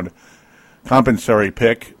third-round compensatory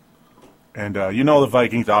pick. And the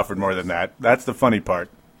Vikings offered more than that. That's the funny part.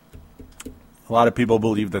 A lot of people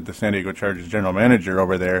believe that the San Diego Chargers general manager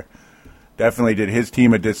over there definitely did his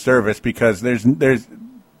team a disservice, because there's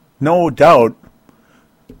no doubt,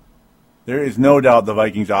 there is no doubt the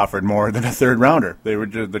Vikings offered more than a third rounder.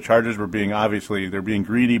 The Chargers were they're being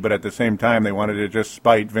greedy, but at the same time they wanted to just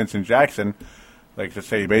spite Vincent Jackson, like to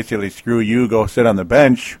say basically, screw you, go sit on the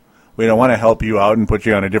bench. We don't want to help you out and put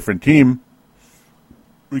you on a different team.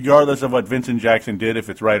 Regardless of what Vincent Jackson did, if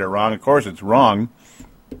it's right or wrong, of course it's wrong.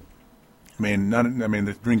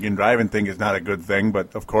 The drinking driving thing is not a good thing,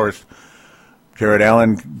 but of course Jared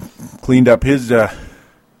Allen cleaned up his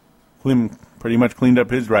pretty much cleaned up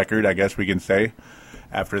his record, I guess we can say.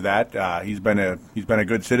 After that, he's been a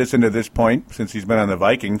good citizen to this point since he's been on the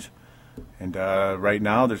Vikings, and right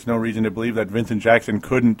now there's no reason to believe that Vincent Jackson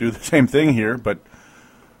couldn't do the same thing here. But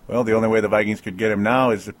well, the only way the Vikings could get him now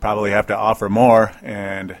is to probably have to offer more,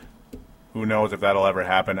 and who knows if that'll ever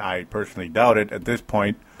happen. I personally doubt it at this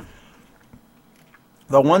point.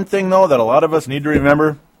 The one thing, though, that a lot of us need to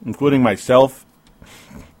remember, including myself,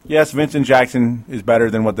 yes, Vincent Jackson is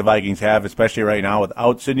better than what the Vikings have, especially right now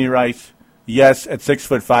without Sidney Rice. Yes, at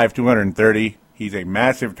 6'5", 230, he's a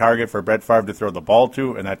massive target for Brett Favre to throw the ball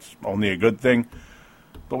to, and that's only a good thing.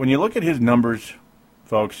 But when you look at his numbers,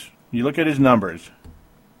 folks,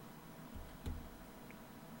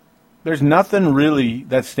 there's nothing really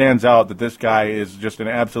that stands out that this guy is just an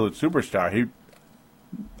absolute superstar.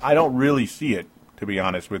 I don't really see it, to be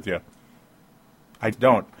honest with you. I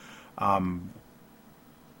don't.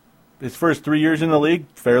 His first 3 years in the league,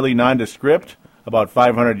 fairly nondescript, about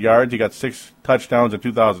 500 yards. He got 6 touchdowns in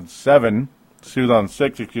 2007.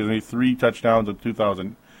 3 touchdowns in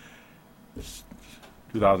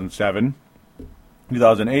 2007.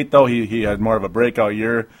 2008, though, he had more of a breakout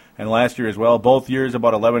year, and last year as well. Both years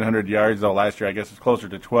about 1,100 yards, though last year I guess it's closer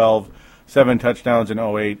to 12. 7 touchdowns in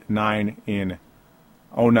 08, 9 in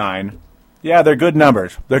 09. Yeah, they're good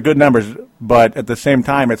numbers. But at the same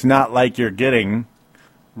time, it's not like you're getting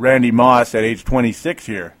Randy Moss at age 26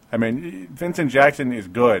 here. I mean, Vincent Jackson is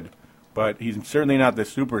good, but he's certainly not the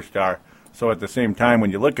superstar. So at the same time, when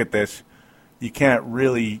you look at this, you can't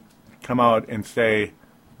really come out and say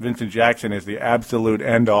Vincent Jackson is the absolute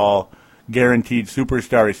end-all guaranteed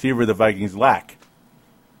superstar receiver the Vikings lack.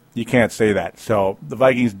 You can't say that. So the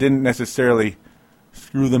Vikings didn't necessarily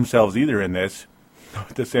screw themselves either in this.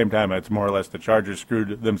 At the same time, it's more or less the Chargers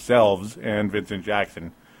screwed themselves and Vincent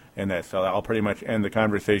Jackson in this. So I'll pretty much end the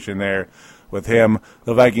conversation there with him.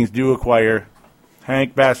 The Vikings do acquire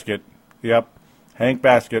Hank Baskett. Yep, Hank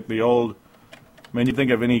Baskett, the old, you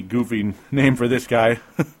think of any goofy name for this guy.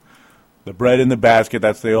 The bread in the basket,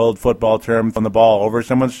 that's the old football term, from the ball over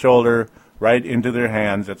someone's shoulder, right into their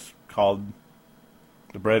hands. It's called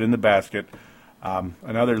the bread in the basket.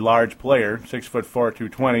 Another large player, 6'4",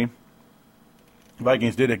 220. The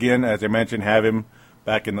Vikings did, again, as I mentioned, have him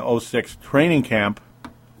back in the 2006 training camp.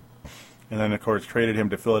 And then, of course, traded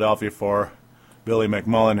him to Philadelphia for Billy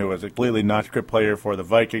McMullen, who was a completely non-script player for the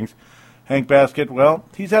Vikings. Hank Baskett, well,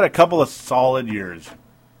 he's had a couple of solid years.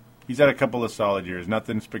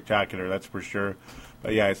 Nothing spectacular, that's for sure.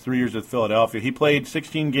 But, yeah, it's 3 years with Philadelphia. He played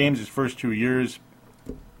 16 games his first 2 years,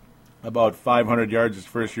 about 500 yards his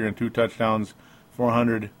first year and 2 touchdowns,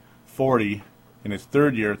 440 in his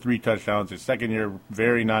third year, 3 touchdowns. His second year,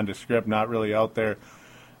 very nondescript, not really out there.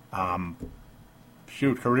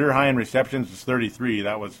 Career high in receptions is 33.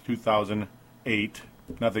 That was 2008.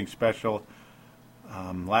 Nothing special.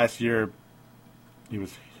 Last year, he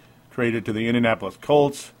was traded to the Indianapolis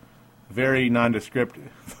Colts. Very nondescript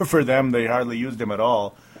for them. They hardly used him at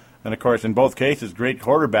all. And, of course, in both cases, great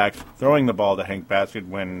quarterbacks throwing the ball to Hank Baskett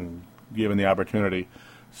when given the opportunity.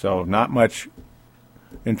 So not much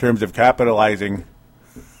in terms of capitalizing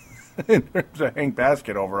in terms of Hank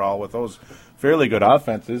Baskett overall with those fairly good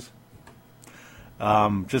offenses.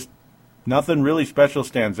 Just nothing really special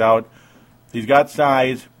stands out. He's got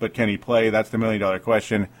size, but can he play? That's the million-dollar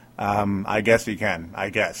question. I guess he can, I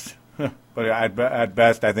guess. But at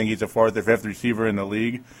best, I think he's a 4th or 5th receiver in the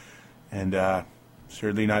league. And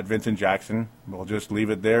certainly not Vincent Jackson. We'll just leave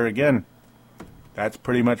it there again. That's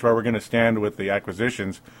pretty much where we're going to stand with the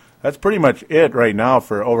acquisitions. That's pretty much it right now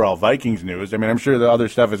for overall Vikings news. I mean, I'm sure the other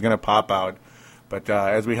stuff is going to pop out. But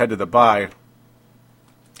as we head to the bye,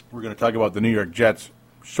 we're going to talk about the New York Jets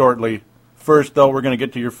shortly. First, though, we're going to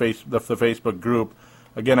get to your the Facebook group.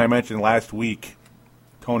 Again, I mentioned last week,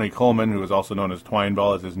 Tony Coleman, who is also known as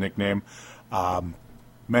Twineball as his nickname,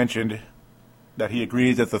 mentioned that he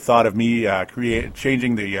agrees at the thought of me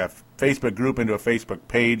changing the Facebook group into a Facebook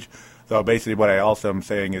page. So basically what I also am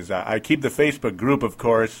saying is I keep the Facebook group, of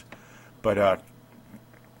course, but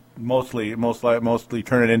mostly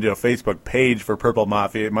turn it into a Facebook page for Purple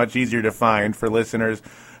Mafia. Much easier to find for listeners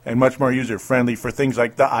and much more user-friendly for things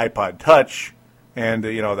like the iPod Touch and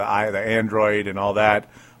the Android and all that,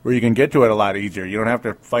 where you can get to it a lot easier. You don't have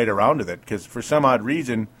to fight around with it because for some odd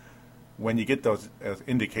reason, when you get those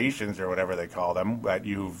indications or whatever they call them, that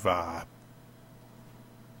you've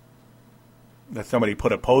that somebody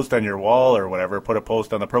put a post on your wall or whatever, put a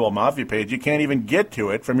post on the Purple Mafia page, you can't even get to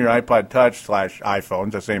it from your iPod Touch /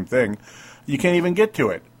 iPhones, the same thing. You can't even get to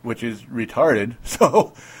it, which is retarded.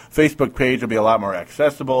 So Facebook page will be a lot more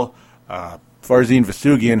accessible. Farzin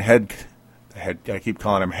Vasugian, I keep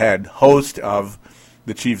calling him head, host of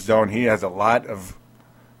the Chiefs Zone, he has a lot of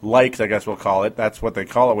likes, I guess we'll call it. That's what they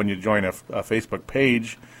call it when you join a Facebook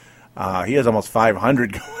page. He has almost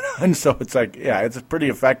 500 going on, so it's like, yeah, it's a pretty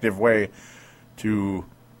effective way to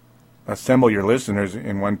assemble your listeners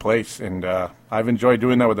in one place. And I've enjoyed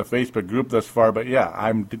doing that with the Facebook group thus far, but yeah,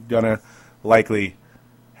 I'm going to likely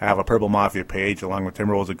have a Purple Mafia page along with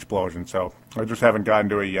Timberwolves Explosion, so I just haven't gotten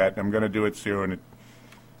to it yet. I'm going to do it soon.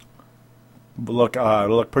 It'll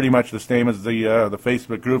look pretty much the same as the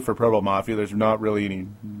Facebook group for Purple Mafia. There's not really any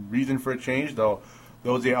reason for a change, though.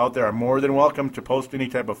 Those of you out there are more than welcome to post any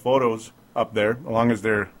type of photos up there, as long as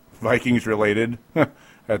they're Vikings related.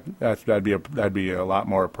 That'd be a lot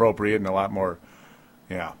more appropriate and a lot more,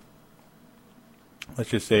 yeah. Let's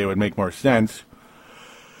just say it would make more sense.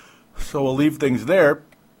 So we'll leave things there.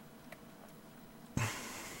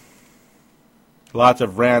 Lots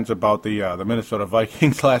of rants about the Minnesota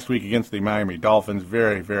Vikings last week against the Miami Dolphins.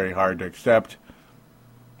 Very, very hard to accept.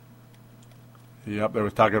 Yep, they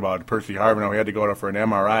was talking about Percy Harvin. We had to go for an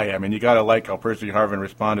MRI. I mean, you got to like how Percy Harvin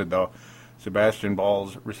responded, though. Sebastian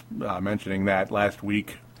Balls mentioning that last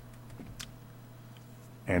week.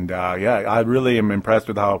 And, yeah, I really am impressed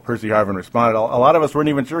with how Percy Harvin responded. A lot of us weren't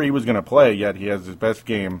even sure he was going to play, yet he has his best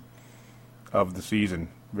game of the season.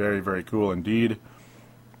 Very, very cool indeed.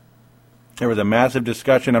 There was a massive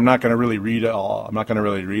discussion. I'm not going to really read all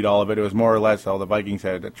of it. It was more or less how the Vikings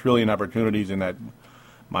had 1 trillion opportunities in that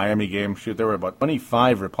Miami game. Shoot, there were about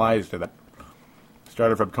 25 replies to that.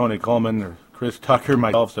 Started from Tony Coleman, Chris Tucker,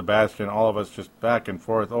 myself, Sebastian, all of us just back and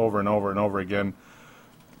forth over and over and over again.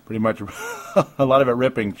 pretty much a lot of it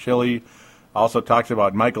ripping. Chili also talks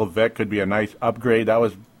about Michael Vick could be a nice upgrade. That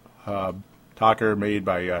was talker made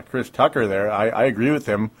by Chris Tucker there. I agree with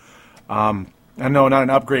him. And no, not an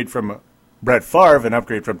upgrade from Brett Favre, an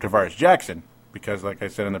upgrade from Tavares Jackson. Because, like I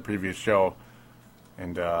said in the previous show,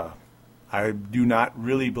 and I do not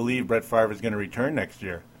really believe Brett Favre is going to return next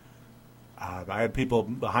year. I had people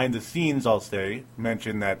behind the scenes, I'll say,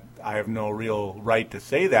 mention that I have no real right to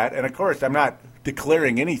say that. And, of course, I'm not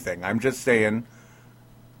declaring anything. I'm just saying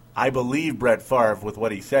I believe Brett Favre with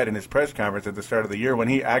what he said in his press conference at the start of the year when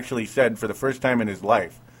he actually said for the first time in his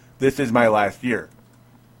life, this is my last year.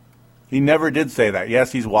 He never did say that.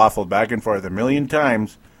 Yes, he's waffled back and forth a million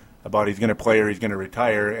times about he's going to play or he's going to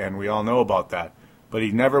retire, and we all know about that. But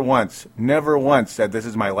he never once said this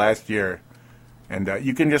is my last year. And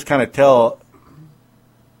you can just kind of tell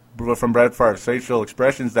from Brett Favre's facial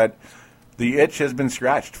expressions that the itch has been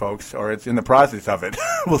scratched, folks, or it's in the process of it,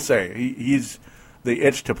 we'll say. He's the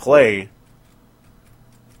itch to play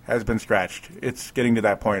has been scratched. It's getting to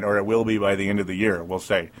that point, or it will be by the end of the year, we'll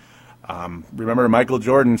say. Remember, Michael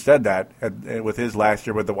Jordan said that with his last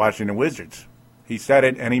year with the Washington Wizards. He said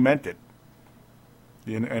it, and he meant it.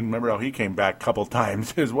 And remember how he came back a couple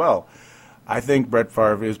times as well. I think Brett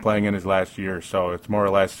Favre is playing in his last year, so it's more or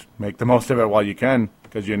less make the most of it while you can,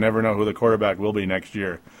 because you never know who the quarterback will be next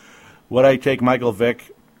year. Would I take Michael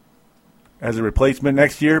Vick as a replacement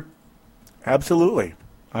next year? Absolutely.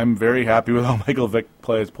 I'm very happy with how Michael Vick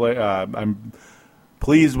plays. I'm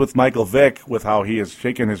pleased with Michael Vick with how he has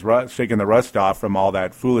shaken the rust off from all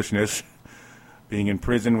that foolishness, being in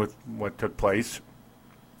prison with what took place.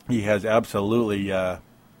 He has absolutely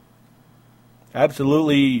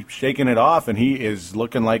shaken it off, and he is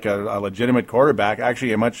looking like a legitimate quarterback,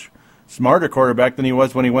 actually a much smarter quarterback than he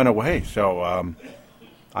was when he went away. So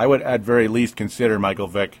I would at very least consider Michael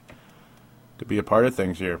Vick to be a part of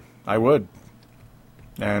things here. I would.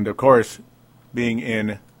 And, of course, being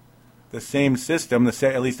in the same system,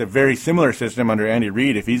 at least a very similar system under Andy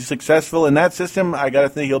Reid, if he's successful in that system, I got to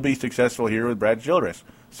think he'll be successful here with Brad Childress.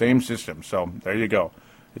 Same system. So there you go.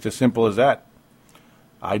 It's as simple as that.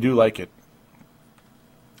 I do like it.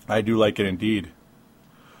 I do like it indeed.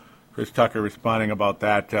 Chris Tucker responding about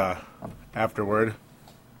that afterward.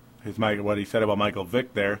 What he said about Michael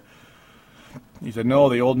Vick there. He said, no,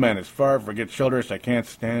 the old man is far. Forget Childress. I can't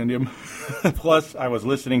stand him. Plus, I was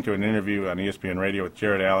listening to an interview on ESPN Radio with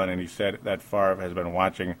Jared Allen, and he said that Favre has been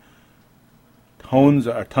watching tons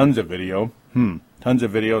of video. Tons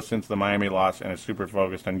of video since the Miami loss, and is super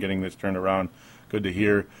focused on getting this turned around. Good to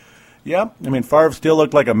hear. Yeah, I mean, Favre still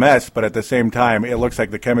looked like a mess, but at the same time, it looks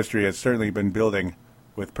like the chemistry has certainly been building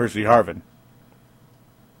with Percy Harvin.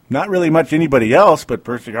 Not really much anybody else, but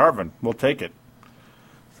Percy Harvin. We'll take it.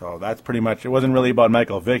 So that's pretty much, it wasn't really about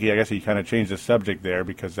Michael Vick. I guess he kind of changed the subject there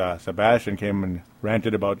because Sebastian came and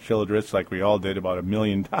ranted about Childress like we all did about a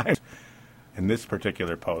million times in this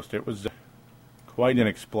particular post. It was quite an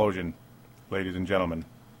explosion, ladies and gentlemen.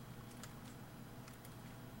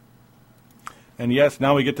 And yes,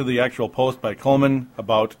 now we get to the actual post by Coleman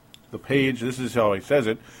about the page. This is how he says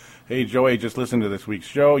it. Hey, Joey, just listened to this week's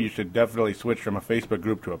show. You should definitely switch from a Facebook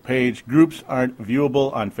group to a page. Groups aren't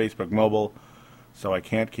viewable on Facebook Mobile, so I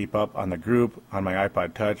can't keep up on the group on my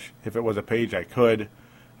iPod Touch. If it was a page, I could.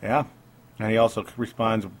 Yeah. And he also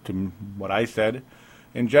responds to what I said.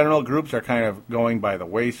 In general, groups are kind of going by the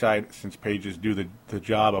wayside since pages do the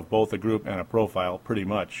job of both a group and a profile pretty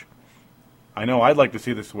much. I know I'd like to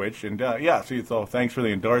see the switch. And, so thanks for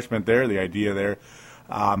the endorsement there, the idea there.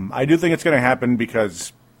 I do think it's going to happen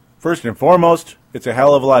because, first and foremost, it's a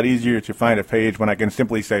hell of a lot easier to find a page when I can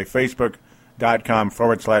simply say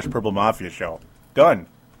facebook.com/Purple Mafia Show. Done.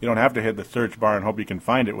 You don't have to hit the search bar and hope you can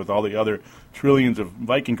find it with all the other trillions of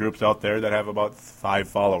Viking groups out there that have about 5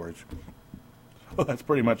 followers. So that's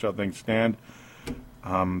pretty much how things stand.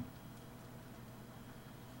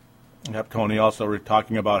 Tony also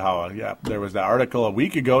talking about how, there was that article a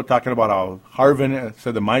week ago talking about how Harvin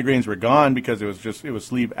said the migraines were gone because it was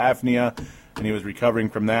sleep apnea and he was recovering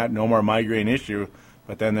from that. No more migraine issue.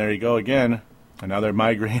 But then there you go again. Another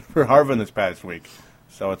migraine for Harvin this past week.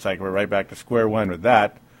 So it's like we're right back to square one with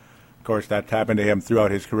that. Of course, that happened to him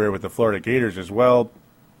throughout his career with the Florida Gators as well.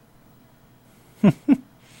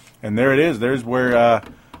 And there it is. There's where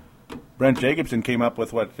Brent Jacobson came up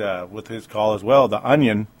with with his call as well. The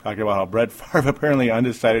Onion, talking about how Brett Favre apparently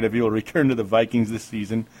undecided if he will return to the Vikings this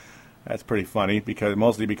season. That's pretty funny,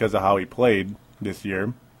 mostly because of how he played this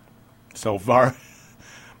year so far.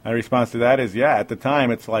 My response to that is, at the time,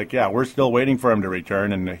 it's like, we're still waiting for him to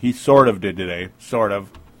return, and he sort of did today. Sort of.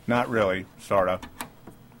 Not really. Sort of.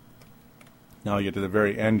 Now we get to the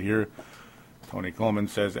very end here, Tony Coleman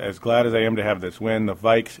says, as glad as I am to have this win, the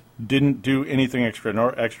Vikes didn't do anything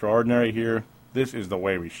extraordinary here. This is the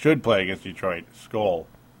way we should play against Detroit. Skol.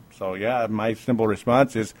 So, yeah, my simple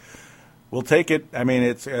response is we'll take it. I mean,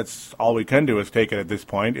 it's all we can do is take it at this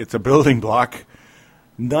point. It's a building block.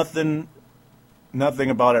 Nothing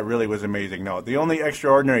about it really was amazing. No, the only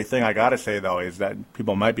extraordinary thing I got to say, though, is that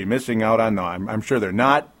people might be missing out on. No, I'm sure they're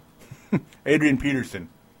not. Adrian Peterson.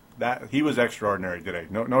 He was extraordinary today.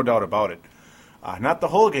 No doubt about it. Not the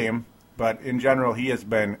whole game, but in general, he has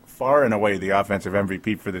been far and away the offensive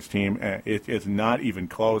MVP for this team. It is not even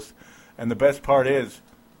close. And the best part is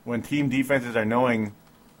when team defenses are knowing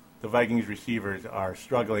the Vikings receivers are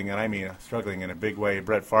struggling, and I mean struggling in a big way.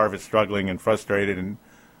 Brett Favre is struggling and frustrated and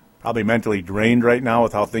probably mentally drained right now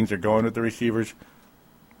with how things are going with the receivers.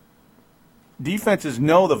 Defenses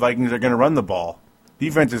know the Vikings are going to run the ball.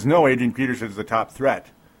 Defenses know Adrian Peterson is the top threat.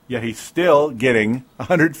 Yet he's still getting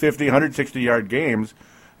 150, 160-yard games.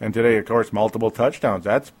 And today, of course, multiple touchdowns.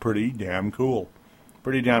 That's pretty damn cool.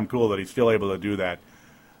 Pretty damn cool that he's still able to do that.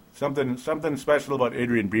 Something special about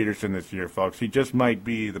Adrian Peterson this year, folks. He just might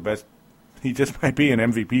be the best. He just might be an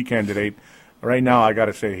MVP candidate. Right now, I got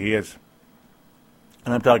to say he is.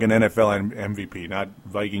 And I'm talking NFL MVP, not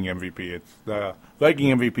Viking MVP. It's the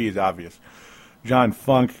Viking MVP is obvious. John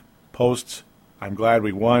Funk posts, I'm glad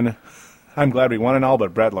we won. I'm glad we won and all,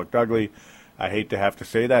 but Brett looked ugly. I hate to have to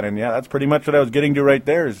say that. And, yeah, that's pretty much what I was getting to right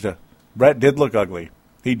there is Brett did look ugly.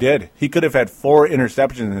 He did. He could have had 4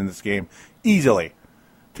 interceptions in this game easily.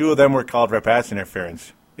 2 of them were called for pass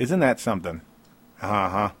interference. Isn't that something?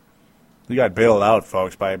 He got bailed out,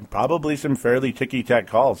 folks, by probably some fairly ticky-tack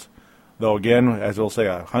calls. Though, again, as we'll say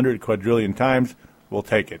 100 quadrillion times, we'll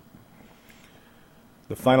take it.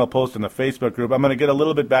 The final post in the Facebook group. I'm going to get a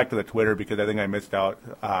little bit back to the Twitter because I think I missed out.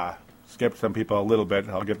 Skipped some people a little bit.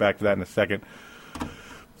 I'll get back to that in a second.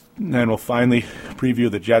 And then we'll finally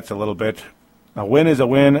preview the Jets a little bit. A win is a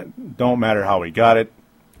win. Don't matter how we got it.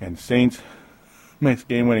 And Saints makes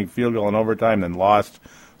game-winning field goal in overtime, then lost.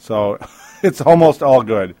 So it's almost all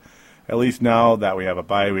good. At least now that we have a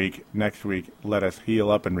bye week. Next week, let us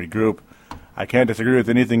heal up and regroup. I can't disagree with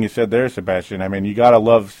anything you said there, Sebastian. I mean, you got to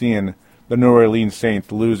love seeing the New Orleans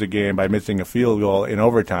Saints lose a game by missing a field goal in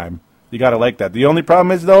overtime. You got to like that. The only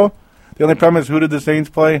problem is, though, who did the Saints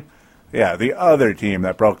play? Yeah, the other team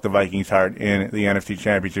that broke the Vikings' heart in the NFC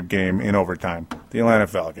Championship game in overtime, the Atlanta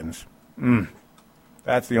Falcons.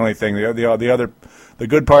 That's the only thing. The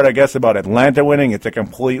good part, I guess, about Atlanta winning, it's a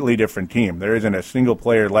completely different team. There isn't a single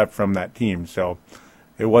player left from that team. So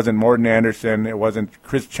it wasn't Morton Anderson. It wasn't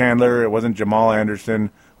Chris Chandler. It wasn't Jamal Anderson.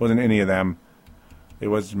 It wasn't any of them. It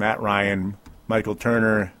was Matt Ryan, Michael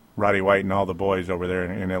Turner, Roddy White, and all the boys over there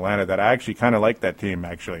in Atlanta that I actually kind of like that team,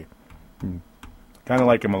 actually. Kind of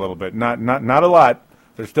like them a little bit. Not a lot.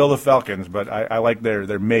 They're still the Falcons, but I like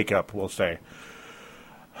their makeup, we'll say.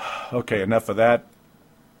 Okay, enough of that.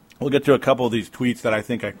 We'll get to a couple of these tweets that I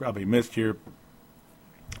think I probably missed here.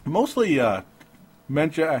 Mostly, I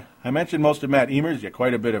mentioned most of Matt Emers. Yeah,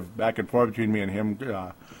 quite a bit of back and forth between me and him,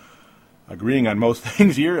 agreeing on most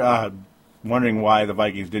things here. Wondering why the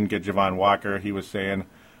Vikings didn't get Javon Walker. He was saying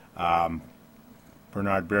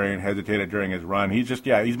Bernard Berrien hesitated during his run. He's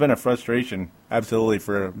been a frustration, absolutely,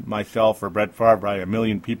 for myself, for Brett Favre, probably a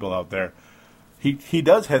million people out there. He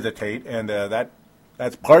does hesitate, and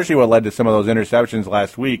that's partially what led to some of those interceptions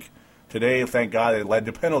last week. Today, thank God, it led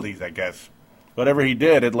to penalties, I guess. Whatever he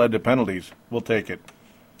did, it led to penalties. We'll take it.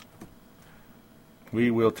 We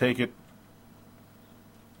will take it.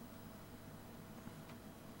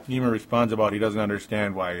 Emer responds about he doesn't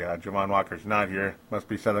understand why Javon Walker's not here. Must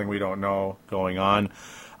be something we don't know going on.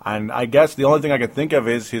 And I guess the only thing I can think of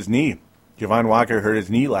is his knee. Javon Walker hurt his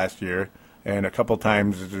knee last year and a couple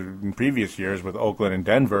times in previous years with Oakland and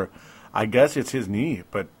Denver. I guess it's his knee,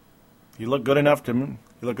 but he looked good enough to me.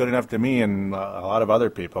 He looked good enough to me and a lot of other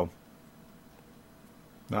people.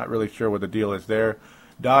 Not really sure what the deal is there.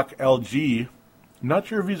 Doc LG, I'm not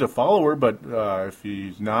sure if he's a follower, but if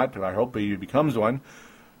he's not, I hope he becomes one.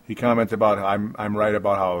 He comments about I'm right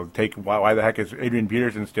about why the heck is Adrian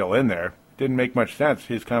Peterson still in there? Didn't make much sense.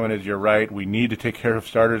 His comment is, you're right. We need to take care of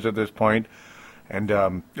starters at this point.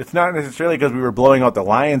 And it's not necessarily because we were blowing out the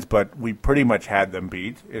Lions, but we pretty much had them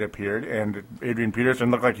beat, it appeared. And Adrian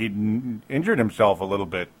Peterson looked like he'd injured himself a little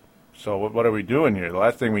bit. So what are we doing here? The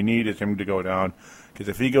last thing we need is him to go down. Because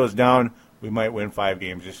if he goes down, we might win 5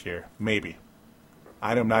 games this year. Maybe.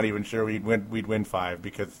 I'm not even sure we'd win 5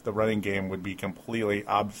 because the running game would be completely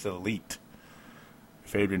obsolete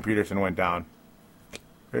if Adrian Peterson went down.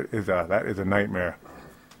 That is a nightmare.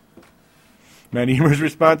 Matt Emer's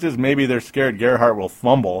response is maybe they're scared Gerhardt will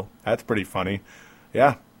fumble. That's pretty funny.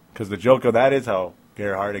 Yeah, Because the joke of that is how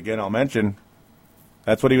Gerhardt, again, I'll mention,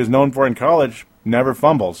 that's what he was known for in college, never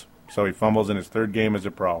fumbles. So he fumbles in his third game as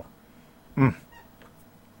a pro.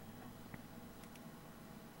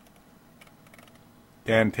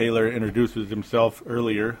 Dan Taylor introduces himself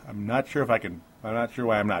earlier. I'm not sure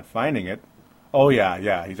why I'm not finding it. Oh,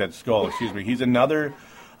 yeah, he's at Skull, excuse me. He's another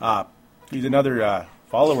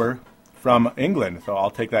follower from England, so I'll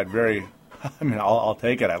take that I'll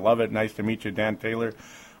take it. I love it. Nice to meet you, Dan Taylor.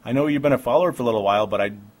 I know you've been a follower for a little while, but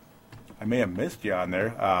I may have missed you on there.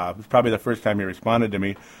 It was probably the first time you responded to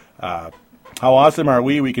me. How awesome are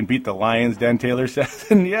we? We can beat the Lions, Dan Taylor says.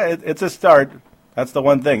 And yeah, it's a start. That's the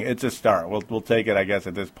one thing. It's a start. We'll take it, I guess,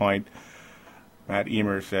 at this point. Matt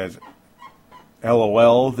Emer says,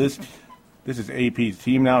 LOL, this is AP's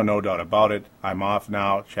team now, no doubt about it. I'm off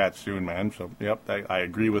now. Chat soon, man. So, yep, I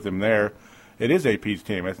agree with him there. It is AP's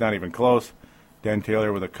team. It's not even close. Dan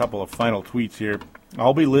Taylor with a couple of final tweets here.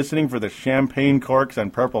 I'll be listening for the champagne corks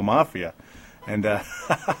and Purple Mafia. And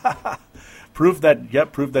proof that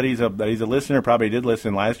he's a listener. Probably did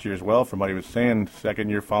listen last year as well from what he was saying. Second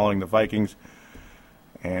year following the Vikings.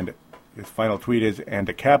 And his final tweet is, and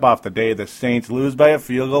to cap off the day, the Saints lose by a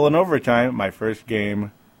field goal in overtime. My first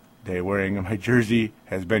game day wearing my jersey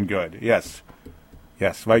has been good. Yes,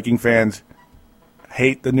 Viking fans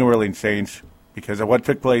hate the New Orleans Saints because of what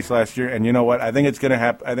took place last year. And you know what? I think it's going to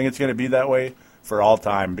happen. I think it's going to be that way for all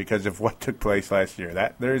time because of what took place last year.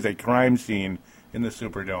 That there is a crime scene in the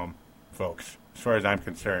Superdome, folks, as far as I'm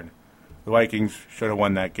concerned. The Vikings should have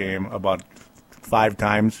won that game about 5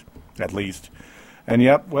 times at least. And,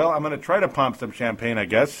 yep, well, I'm going to try to pump some champagne, I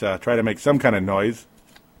guess, try to make some kind of noise.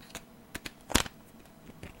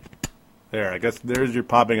 There, I guess there's your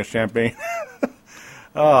popping of champagne.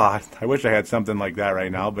 Oh, I wish I had something like that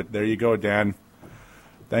right now, but there you go, Dan.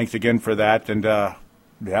 Thanks again for that. And,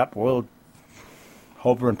 yep, we'll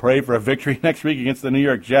hope and pray for a victory next week against the New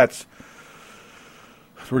York Jets.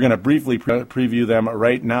 So we're going to briefly preview them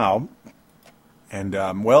right now. And,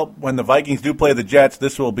 well, when the Vikings do play the Jets,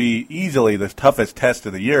 this will be easily the toughest test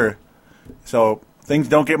of the year. So things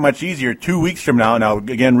don't get much easier 2 weeks from now. Now,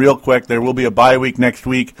 again, real quick, there will be a bye week next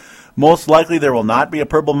week. Most likely there will not be a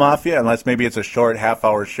Purple Mafia unless maybe it's a short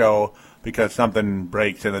half-hour show because something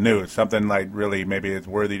breaks in the news. Something like really maybe it's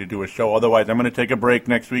worthy to do a show. Otherwise, I'm going to take a break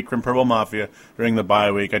next week from Purple Mafia during the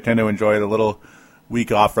bye week. I tend to enjoy the little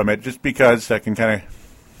week off from it just because I can kind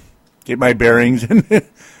of get my bearings and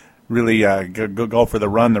really go for the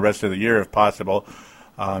run the rest of the year if possible.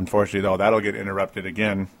 Unfortunately, though, that'll get interrupted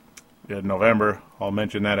again in November. I'll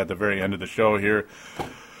mention that at the very end of the show here.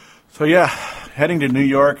 So, yeah, heading to New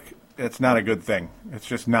York, it's not a good thing. It's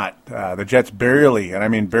just not. The Jets barely, and I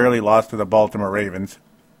mean barely, lost to the Baltimore Ravens.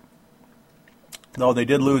 Though they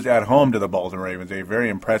did lose at home to the Baltimore Ravens, a very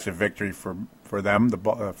impressive victory for them,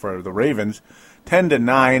 for the Ravens.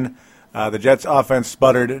 10-9. The Jets' offense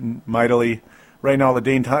sputtered mightily. Right now,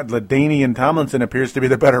 LaDainian Tomlinson appears to be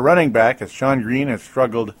the better running back, as Sean Green has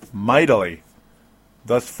struggled mightily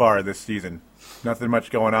thus far this season. Nothing much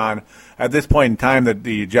going on. At this point in time,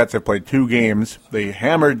 the Jets have played 2 games. They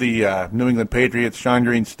hammered the New England Patriots. Sean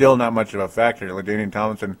Green still not much of a factor. LaDainian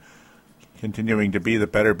Tomlinson continuing to be the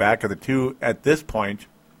better back of the two at this point.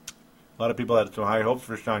 A lot of people had some high hopes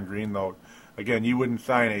for Sean Green, though. Again, you wouldn't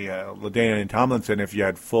sign a LaDainian Tomlinson if you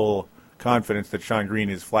had full confidence that Sean Green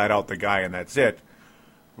is flat out the guy and that's it.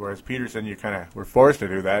 Whereas Peterson, you kind of were forced to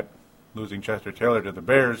do that, losing Chester Taylor to the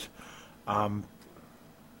Bears.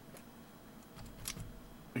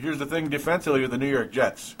 Here's the thing defensively with the New York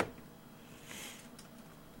Jets.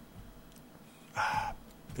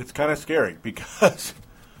 It's kind of scary because,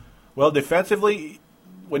 well, defensively,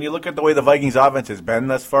 when you look at the way the Vikings offense has been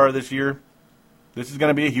thus far this year, this is going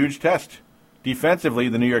to be a huge test. Defensively,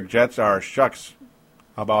 the New York Jets are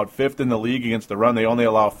about 5th in the league against the run. They only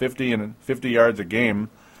allow 50 yards a game.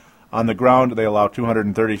 On the ground, they allow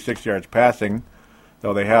 236 yards passing,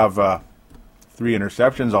 though they have 3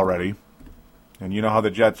 interceptions already. And you know how the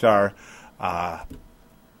Jets are.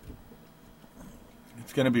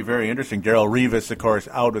 It's going to be very interesting. Darrelle Revis, of course,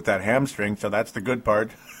 out with that hamstring, so that's the good part.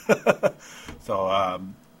 So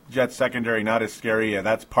Jets secondary not as scary. And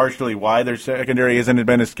that's partially why their secondary hasn't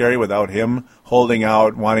been as scary without him holding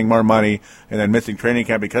out, wanting more money, and then missing training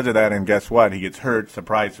camp because of that. And guess what? He gets hurt.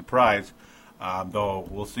 Surprise, surprise. Though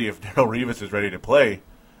we'll see if Darrelle Revis is ready to play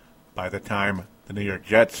by the time the New York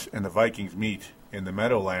Jets and the Vikings meet in the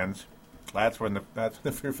Meadowlands. That's when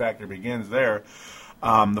the fear factor begins there.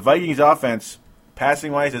 The Vikings offense,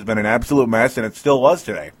 passing-wise, has been an absolute mess, and it still was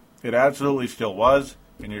today. It absolutely still was.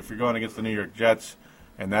 And if you're going against the New York Jets,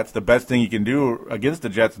 and that's the best thing you can do against the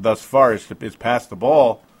Jets thus far is pass the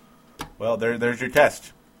ball, well, there's your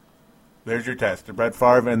test. There's your test. Brett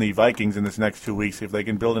Favre and the Vikings in this next 2 weeks. If they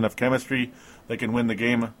can build enough chemistry, they can win the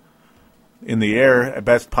game in the air at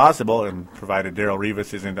best possible, and provided Darrelle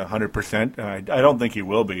Revis isn't 100%. I don't think he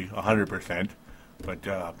will be 100%.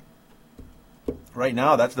 But right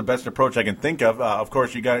now, that's the best approach I can think of. Of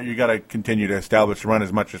course, you got to continue to establish the run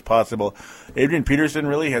as much as possible. Adrian Peterson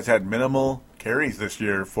really has had minimal carries this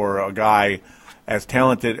year for a guy as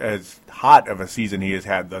talented, as hot of a season he has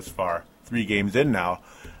had thus far. 3 games in now.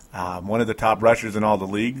 One of the top rushers in all the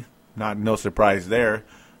league. No surprise there.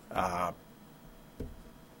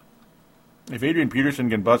 If Adrian Peterson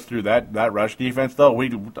can bust through that rush defense, though,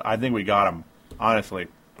 I think we got him, honestly,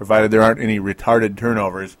 provided there aren't any retarded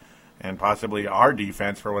turnovers and possibly our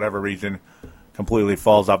defense, for whatever reason, completely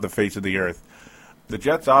falls off the face of the earth. The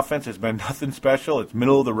Jets' offense has been nothing special. It's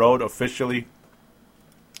middle of the road officially.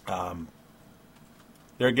 There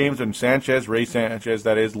are games when Ray Sanchez,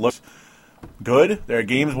 that is, looks good. There are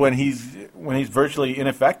games when he's virtually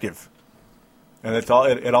ineffective, and it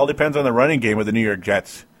all depends on the running game with the New York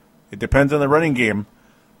Jets. It depends on the running game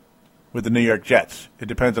with the New York Jets. It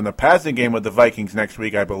depends on the passing game with the Vikings next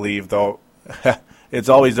week, I believe. Though it's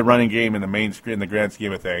always the running game in the grand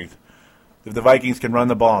scheme of things. If the Vikings can run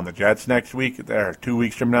the ball on the Jets next week, 2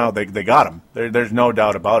 weeks from now, they got them. There's no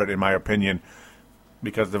doubt about it, in my opinion,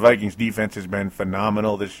 because the Vikings defense has been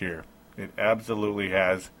phenomenal this year. It absolutely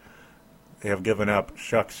has. They have given up,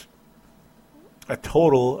 a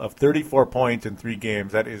total of 34 points in 3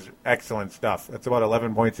 games. That is excellent stuff. That's about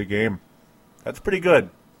 11 points a game. That's pretty good.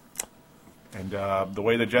 And the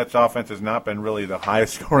way the Jets' offense has not been really the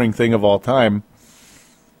highest scoring thing of all time.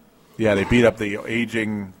 Yeah, they beat up the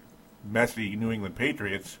aging, messy New England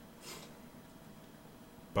Patriots.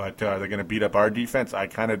 But they're going to beat up our defense? I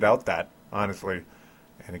kind of doubt that, honestly.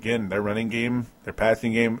 And again, their running game, their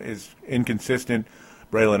passing game is inconsistent.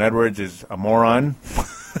 Braylon Edwards is a moron,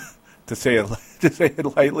 to say it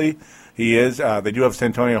lightly. He is. They do have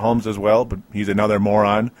Santonio Holmes as well, but he's another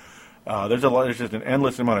moron. There's just an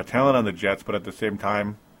endless amount of talent on the Jets, but at the same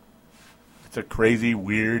time, it's a crazy,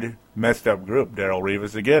 weird, messed up group. Darrelle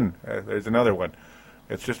Revis again. There's another one.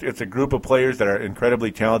 It's a group of players that are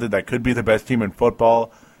incredibly talented. That could be the best team in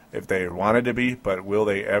football if they wanted to be, but will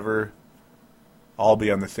they ever all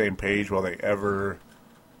be on the same page? Will they ever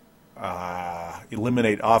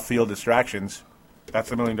eliminate off-field distractions? That's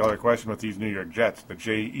the million-dollar question with these New York Jets. The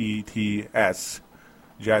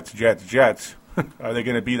Jets. Jets. Are they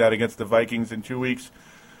going to be that against the Vikings in 2 weeks?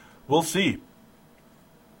 We'll see.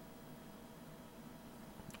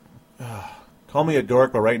 Call me a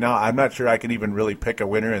dork, but right now I'm not sure I can even really pick a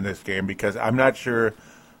winner in this game because I'm not sure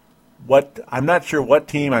what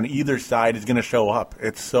team on either side is going to show up.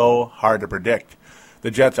 It's so hard to predict. The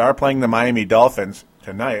Jets are playing the Miami Dolphins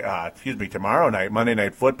tomorrow night, Monday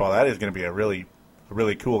Night Football. That is going to be a really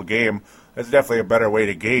cool game. That's definitely a better way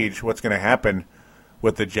to gauge what's going to happen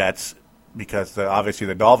with the Jets because obviously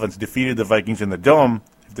the Dolphins defeated the Vikings in the Dome.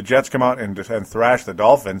 If the Jets come out and thrash the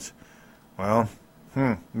Dolphins, well,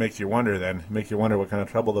 makes you wonder then. Makes you wonder what kind of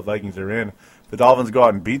trouble the Vikings are in. If the Dolphins go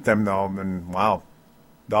out and beat them, though, then wow,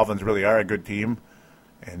 Dolphins really are a good team.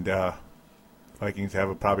 And Vikings have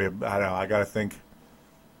I got to think,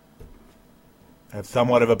 have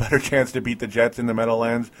somewhat of a better chance to beat the Jets in the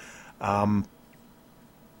Meadowlands.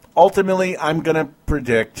 Ultimately, I'm going to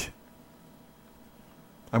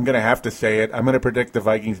have to say it. I'm going to predict the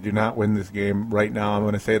Vikings do not win this game right now. I'm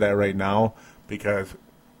going to say that right now because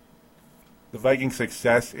the Vikings'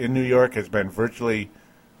 success in New York has been virtually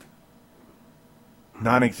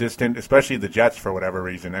non-existent, especially the Jets for whatever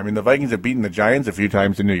reason. I mean, the Vikings have beaten the Giants a few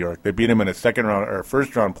times in New York. They beat them in a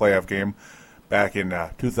first-round playoff game back in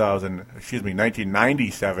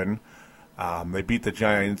 1997. They beat the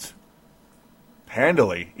Giants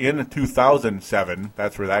handily in 2007.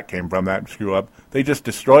 That's where that came from, that screw-up. They just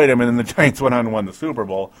destroyed them, and then the Giants went on and won the Super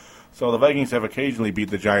Bowl. So the Vikings have occasionally beat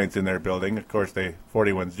the Giants in their building. Of course,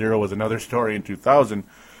 41-0 was another story in 2000.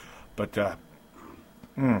 But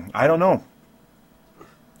I don't know.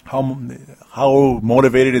 How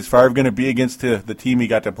motivated is Favre going to be against the team he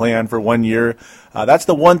got to play on for 1 year? That's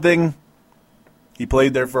the one thing. He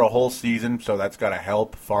played there for a whole season, so that's got to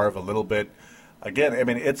help Favre a little bit. Again, I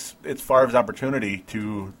mean, it's Favre's opportunity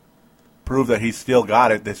to prove that he's still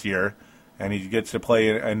got it this year, and he gets to play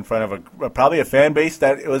in front of probably a fan base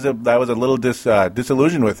that was a little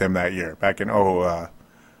disillusioned with him that year back in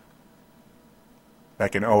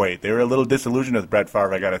 2008. They were a little disillusioned with Brett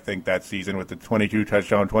Favre, I got to think, that season with the 22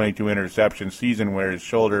 touchdown, 22 interception season where his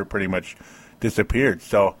shoulder pretty much disappeared.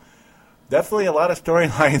 So definitely a lot of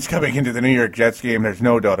storylines coming into the New York Jets game. There's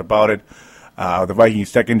no doubt about it. The Vikings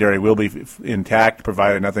secondary will be intact,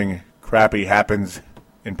 provided nothing crappy happens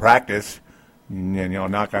in practice. And,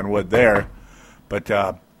 knock on wood there. But,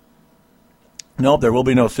 no, there will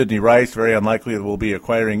be no Sidney Rice. Very unlikely that we'll be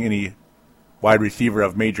acquiring any wide receiver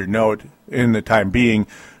of major note in the time being.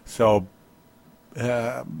 So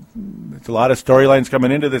it's a lot of storylines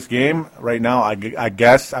coming into this game right now. I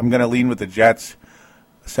guess I'm going to lean with the Jets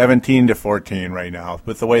 17-14 right now,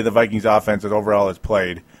 with the way the Vikings offense overall has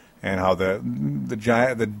played and how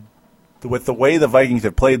with the way the Vikings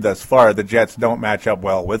have played thus far, the Jets don't match up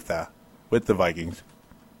well with the Vikings.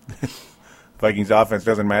 Vikings offense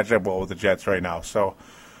doesn't match up well with the Jets right now. So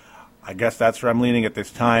I guess that's where I'm leaning at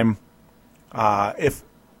this time.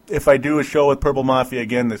 If I do a show with Purple Mafia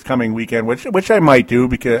again this coming weekend, which I might do,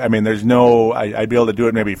 because there's no, I'd be able to do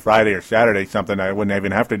it maybe Friday or Saturday, something. I wouldn't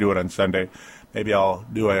even have to do it on Sunday. Maybe I'll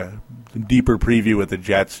do a deeper preview with the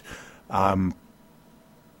Jets.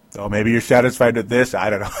 So maybe you're satisfied with this. I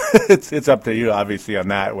don't know. It's up to you, obviously, on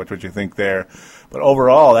that, what you think there. But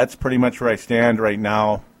overall, that's pretty much where I stand right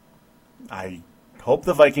now. I hope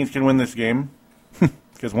the Vikings can win this game,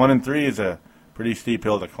 because 1-3 is a pretty steep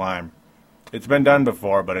hill to climb. It's been done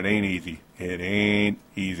before, but it ain't easy. It ain't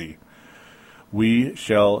easy. We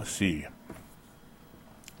shall see.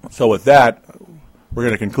 So with that, we're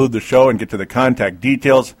going to conclude the show and get to the contact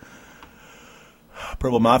details.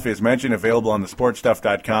 Purple Mafia, as mentioned, available on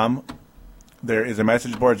thesportstuff.com. There is a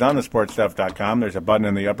message boards on thesportstuff.com. There's a button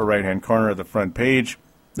in the upper right-hand corner of the front page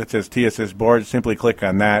that says TSS Boards. Simply click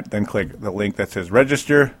on that, then click the link that says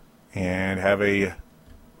register, and have a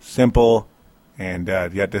simple and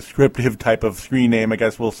descriptive type of screen name, I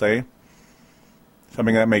guess we'll say.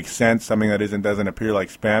 Something that makes sense, something that doesn't appear like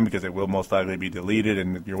spam, because it will most likely be deleted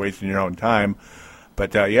and you're wasting your own time.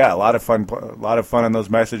 But a lot of fun on those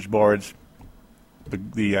message boards.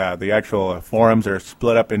 The actual forums are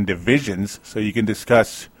split up in divisions, so you can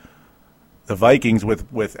discuss the Vikings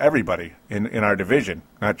with everybody in our division,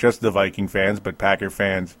 not just the Viking fans, but Packer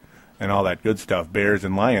fans and all that good stuff, Bears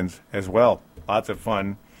and Lions as well. Lots of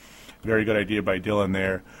fun. Very good idea by Dylan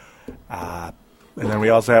there. And then we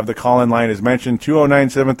also have the call-in line, as mentioned,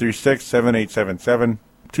 209-736-7877,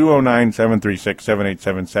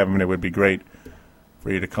 209-736-7877. It would be great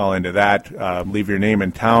for you to call into that. Leave your name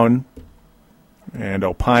and town and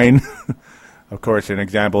opine. Of course, an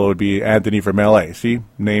example would be Anthony from L.A. See?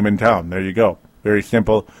 Name and town. There you go. Very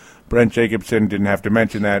simple. Brent Jacobson didn't have to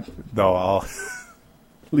mention that, though I'll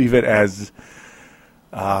leave it as...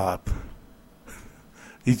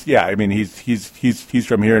 He's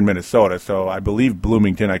from here in Minnesota, so I believe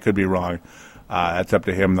Bloomington. I could be wrong. That's up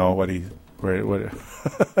to him, though, if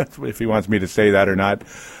he wants me to say that or not.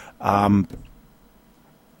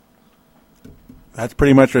 That's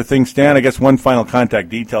pretty much where things stand. I guess one final contact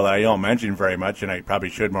detail that I don't mention very much, and I probably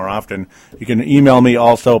should more often. You can email me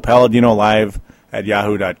also,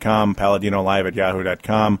 paladinolive@yahoo.com,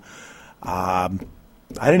 paladinolive@yahoo.com.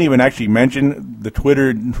 I didn't even actually mention the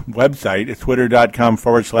Twitter website. It's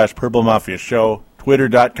twitter.com/Purple Mafia Show.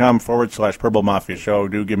 Twitter.com/Purple Mafia Show.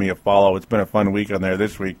 Do give me a follow. It's been a fun week on there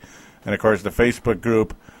this week. And, of course, the Facebook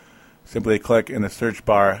group. Simply click in the search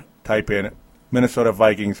bar, type in Minnesota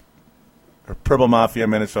Vikings, or Purple Mafia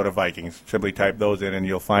Minnesota Vikings. Simply type those in and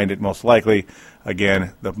you'll find it most likely.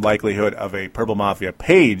 Again, the likelihood of a Purple Mafia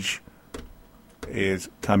page is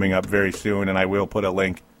coming up very soon, and I will put a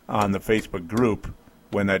link on the Facebook group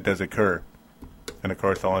when that does occur. And, of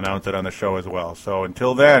course, I'll announce it on the show as well. So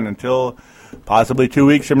until then, until possibly 2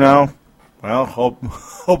 weeks from now, well,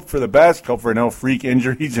 hope for the best, hope for no freak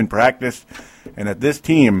injuries in practice, and that this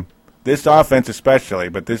team, this offense especially,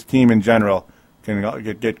 but this team in general, can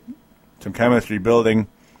get some chemistry building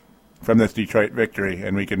from this Detroit victory,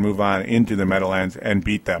 and we can move on into the Meadowlands and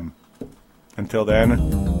beat them. Until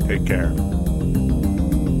then, take care.